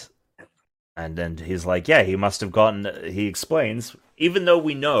and then he's like, yeah, he must have he explains, even though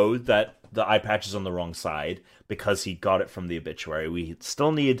we know that the eye patch is on the wrong side because he got it from the obituary, we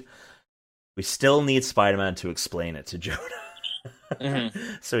still need Spider-Man to explain it to Jonah.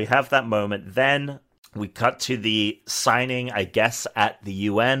 So we have that moment. Then we cut to the signing, I guess, at the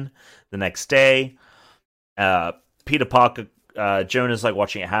UN the next day. Peter Parker, Jonah's like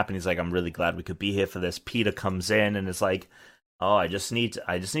watching it happen. He's like, I'm really glad we could be here for this. Peter comes in and is like, Oh, I just need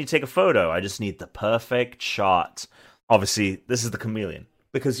to take a photo. I just need the perfect shot. Obviously, this is the chameleon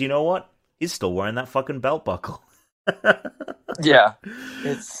because you know what? He's still wearing that fucking belt buckle. Yeah,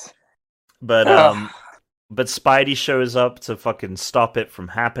 it's but ugh. um, but Spidey shows up to fucking stop it from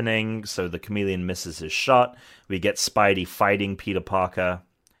happening. So the chameleon misses his shot. We get Spidey fighting Peter Parker,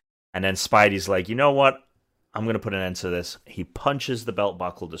 and then Spidey's like, you know what? I'm going to put an end to this. He punches the belt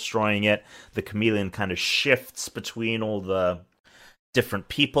buckle, destroying it. The chameleon kind of shifts between all the different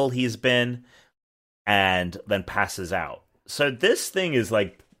people he's been and then passes out. So this thing is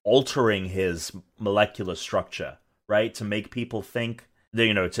like altering his molecular structure, right? To make people think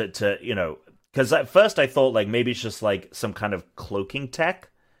that, because at first I thought like maybe it's just like some kind of cloaking tech.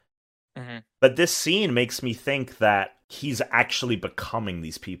 Mm-hmm. But this scene makes me think that he's actually becoming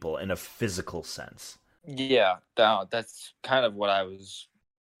these people in a physical sense. Yeah, that's kind of what I was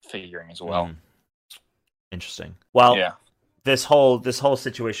figuring as well. Interesting. Well, Yeah. this whole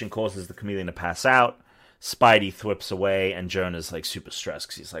situation causes the chameleon to pass out. Spidey thwips away, and Jonah's like super stressed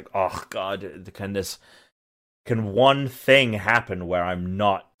because he's like, "Oh God, can one thing happen where I'm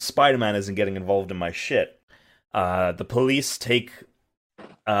not Spider-Man isn't getting involved in my shit?" The police take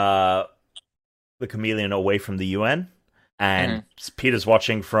the chameleon away from the UN, and Peter's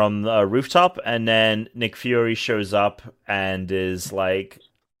watching from the rooftop, and then Nick Fury shows up and is like,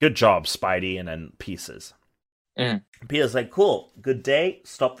 "Good job, Spidey," and then pieces. Peter's like, "Cool, good day,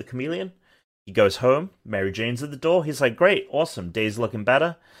 stop the chameleon." He goes home, Mary Jane's at the door, he's like, "Great, awesome, day's looking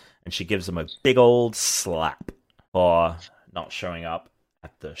better," and she gives him a big old slap for not showing up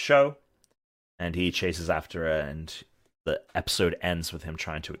at the show, and he chases after her, and the episode ends with him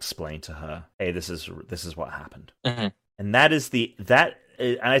trying to explain to her, "Hey, this is what happened." And and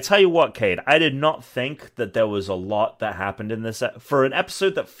I tell you what, Cade, I did not think that there was a lot that happened in this for an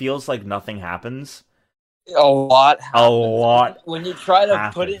episode that feels like nothing happens. A lot happens. A lot when you try to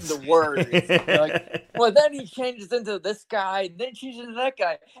happens. put it into words. You're like, well, then he changes into this guy, then he changes into that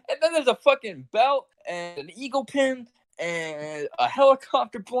guy, and then there's a fucking belt and an eagle pin and a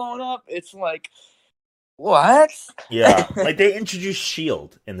helicopter blowing up. It's like, what? Yeah, like they introduced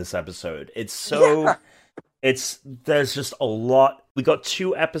Shield in this episode. It's so Yeah. There's just a lot. We got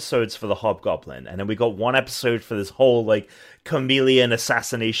 2 episodes for the Hobgoblin, and then we got 1 episode for this whole like chameleon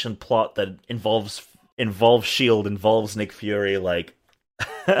assassination plot that involves Shield, involves Nick Fury. Like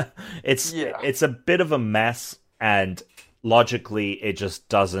it's a bit of a mess, and logically it just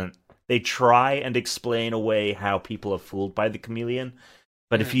doesn't. They try and explain away how people are fooled by the chameleon,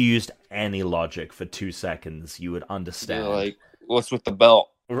 but if you used any logic for 2 seconds, you would understand. You're like, what's with the belt?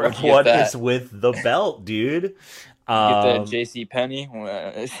 What is with the belt, dude? Get the JC Penney.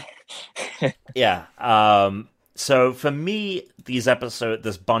 Yeah. So for me,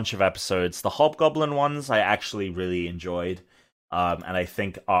 this bunch of episodes, the Hobgoblin ones, I actually really enjoyed, and I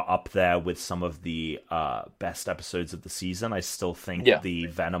think are up there with some of the best episodes of the season. I still think the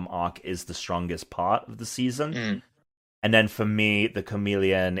Venom arc is the strongest part of the season. And then for me, the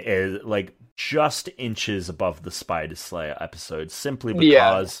Chameleon is like just inches above the Spider Slayer episode, simply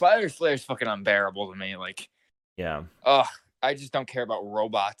because Spider Slayer is fucking unbearable to me. Like, I just don't care about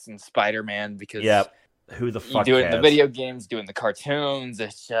robots and Spider-Man because who the fuck you do it in the video games, do it in the cartoons.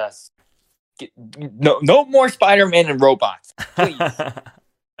 It's just no more Spider-Man and robots, please.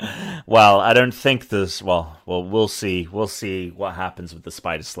 Well, I don't think this. Well, we'll see. We'll see what happens with the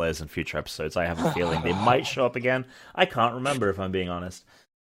Spider Slayers in future episodes. I have a feeling they might show up again. I can't remember, if I'm being honest.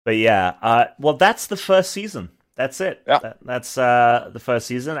 But yeah, well, that's the first season. That's it. Yeah. That's the first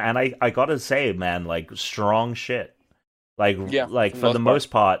season, and I gotta say, man, like strong shit. Like for the most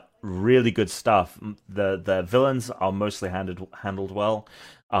part, really good stuff. The villains are mostly handled well.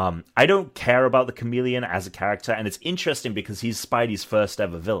 I don't care about the Chameleon as a character, and it's interesting because he's Spidey's first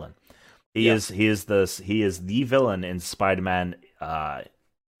ever villain. He is the villain in Spider-Man, the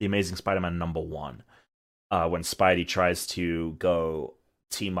Amazing Spider-Man #1, when Spidey tries to go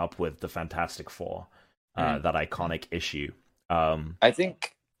team up with the Fantastic Four, that iconic issue. I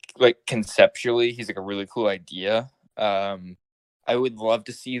think, like, conceptually, he's like a really cool idea. I would love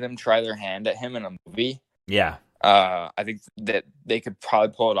to see them try their hand at him in a movie. Yeah. I think that they could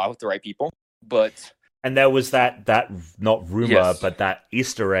probably pull it off with the right people, and there was that not rumor, but that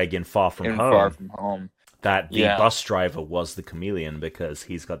Easter egg in Far From Home, that the bus driver was the Chameleon because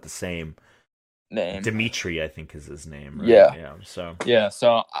he's got the same name. Dimitri, I think, is his name. Right? Yeah.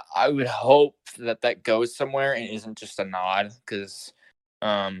 So I would hope that goes somewhere and isn't just a nod, because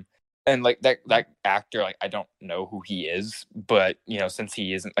and like that actor, like, I don't know who he is, but since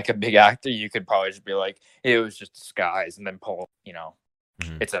he isn't like a big actor, you could probably just be like, it was just disguise, and then pull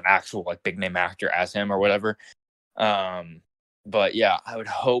it's an actual like big name actor as him or whatever. But yeah, I would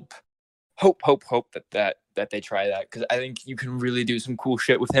hope that they try that, because I think you can really do some cool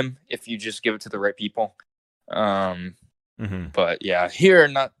shit with him if you just give it to the right people. But yeah, here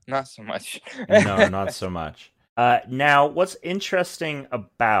not so much. No, not so much. Now, what's interesting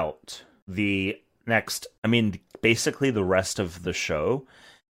about the next, I mean, basically the rest of the show,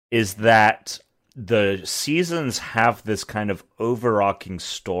 is that the seasons have this kind of overarching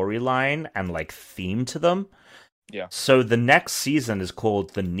storyline and like theme to them. Yeah. So the next season is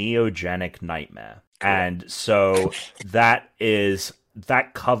called The Neogenic Nightmare. Cool. And so that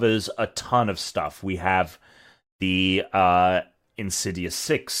covers a ton of stuff. We have the Insidious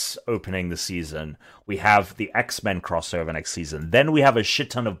 6 opening the season. We have the X-Men crossover next season. Then we have a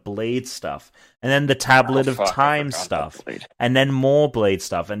shit ton of Blade stuff. And then the Tablet of Time stuff. And then more Blade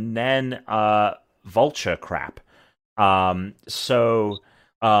stuff. And then Vulture crap. I forgot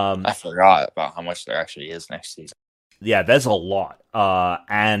about how much there actually is next season. Yeah, there's a lot.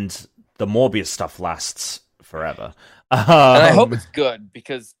 And the Morbius stuff lasts forever. And I hope it's good,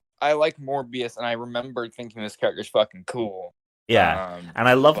 because I like Morbius, and I remember thinking this character's fucking cool. Yeah, and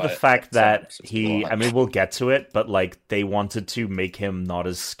I love the fact that I mean, we'll get to it, but like they wanted to make him not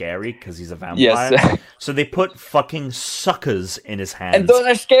as scary because he's a vampire. Yes. So they put fucking suckers in his hands. And those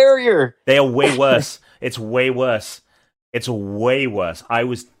are scarier! They are way worse. It's way worse. It's way worse. I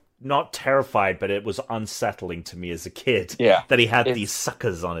was not terrified, but it was unsettling to me as a kid that he had these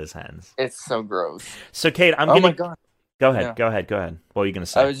suckers on his hands. It's so gross. So, Kate, my God. Go ahead. What were you going to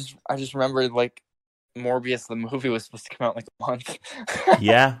say? I just remembered, like, Morbius, the movie, was supposed to come out in like a month.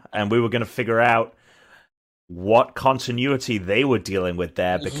 Yeah, and we were going to figure out what continuity they were dealing with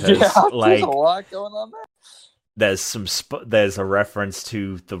there, because there's a lot going on there. There's a reference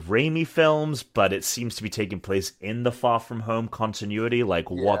to the Raimi films, but it seems to be taking place in the Far From Home continuity.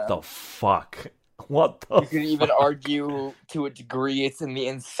 Like, what the fuck? You could even argue to a degree it's in the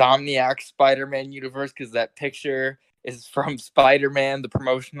Insomniac Spider-Man universe, because that picture is from Spider-Man, the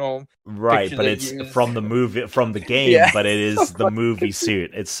promotional right, but it's used from the movie, from the game, but it is the movie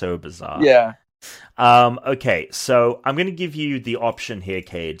suit. It's so bizarre. Yeah. Okay, so I'm going to give you the option here,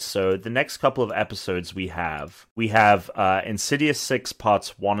 Cade. So the next couple of episodes we have Insidious 6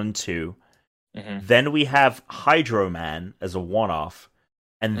 parts 1 and 2. Mm-hmm. Then we have Hydro Man as a one-off.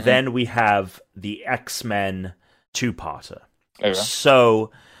 And then we have the X-Men 2-parter. Okay.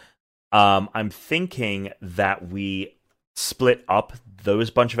 So I'm thinking that we split up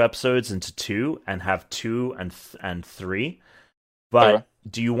those bunch of episodes into 2 and have 2 and 3. But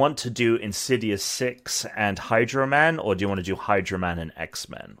do you want to do Insidious 6 and Hydro Man, or do you want to do Hydro Man and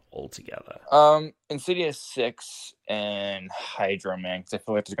X-Men all together? Insidious 6 and Hydro Man, because I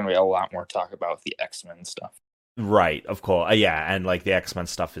feel like there's going to be a lot more talk about the X-Men stuff. Right, of course. Yeah, and like the X-Men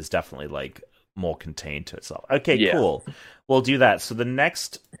stuff is definitely like more contained to itself. Okay, cool. We'll do that. So the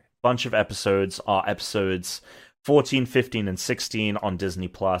next bunch of episodes are episodes 14, 15, and 16 on Disney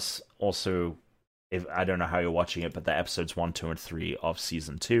Plus. Also, if I don't know how you're watching it, but the episodes 1, 2, and 3 of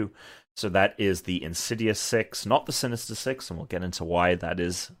season 2. So that is the Insidious 6, not the Sinister 6, and we'll get into why that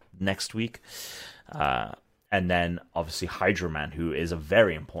is next week. And then, obviously, Hydro Man, who is a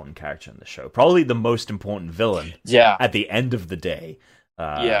very important character in the show. Probably the most important villain at the end of the day.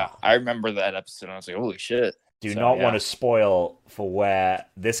 I remember that episode, and I was like, holy shit. Do not want to spoil for where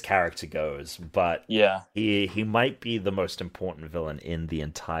this character goes, but he might be the most important villain in the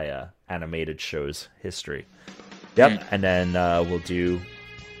entire animated show's history. Yep, and then we'll do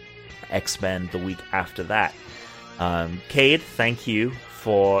X-Men the week after that. Cade, thank you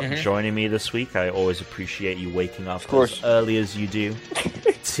for joining me this week. I always appreciate you waking up as early as you do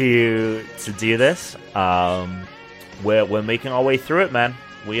to do this. We're making our way through it, man.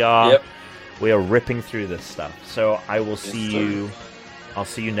 We are ripping through this stuff. So I will see you. I'll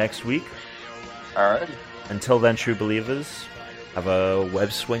see you next week. All right. Until then, true believers, have a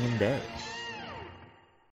web swinging day.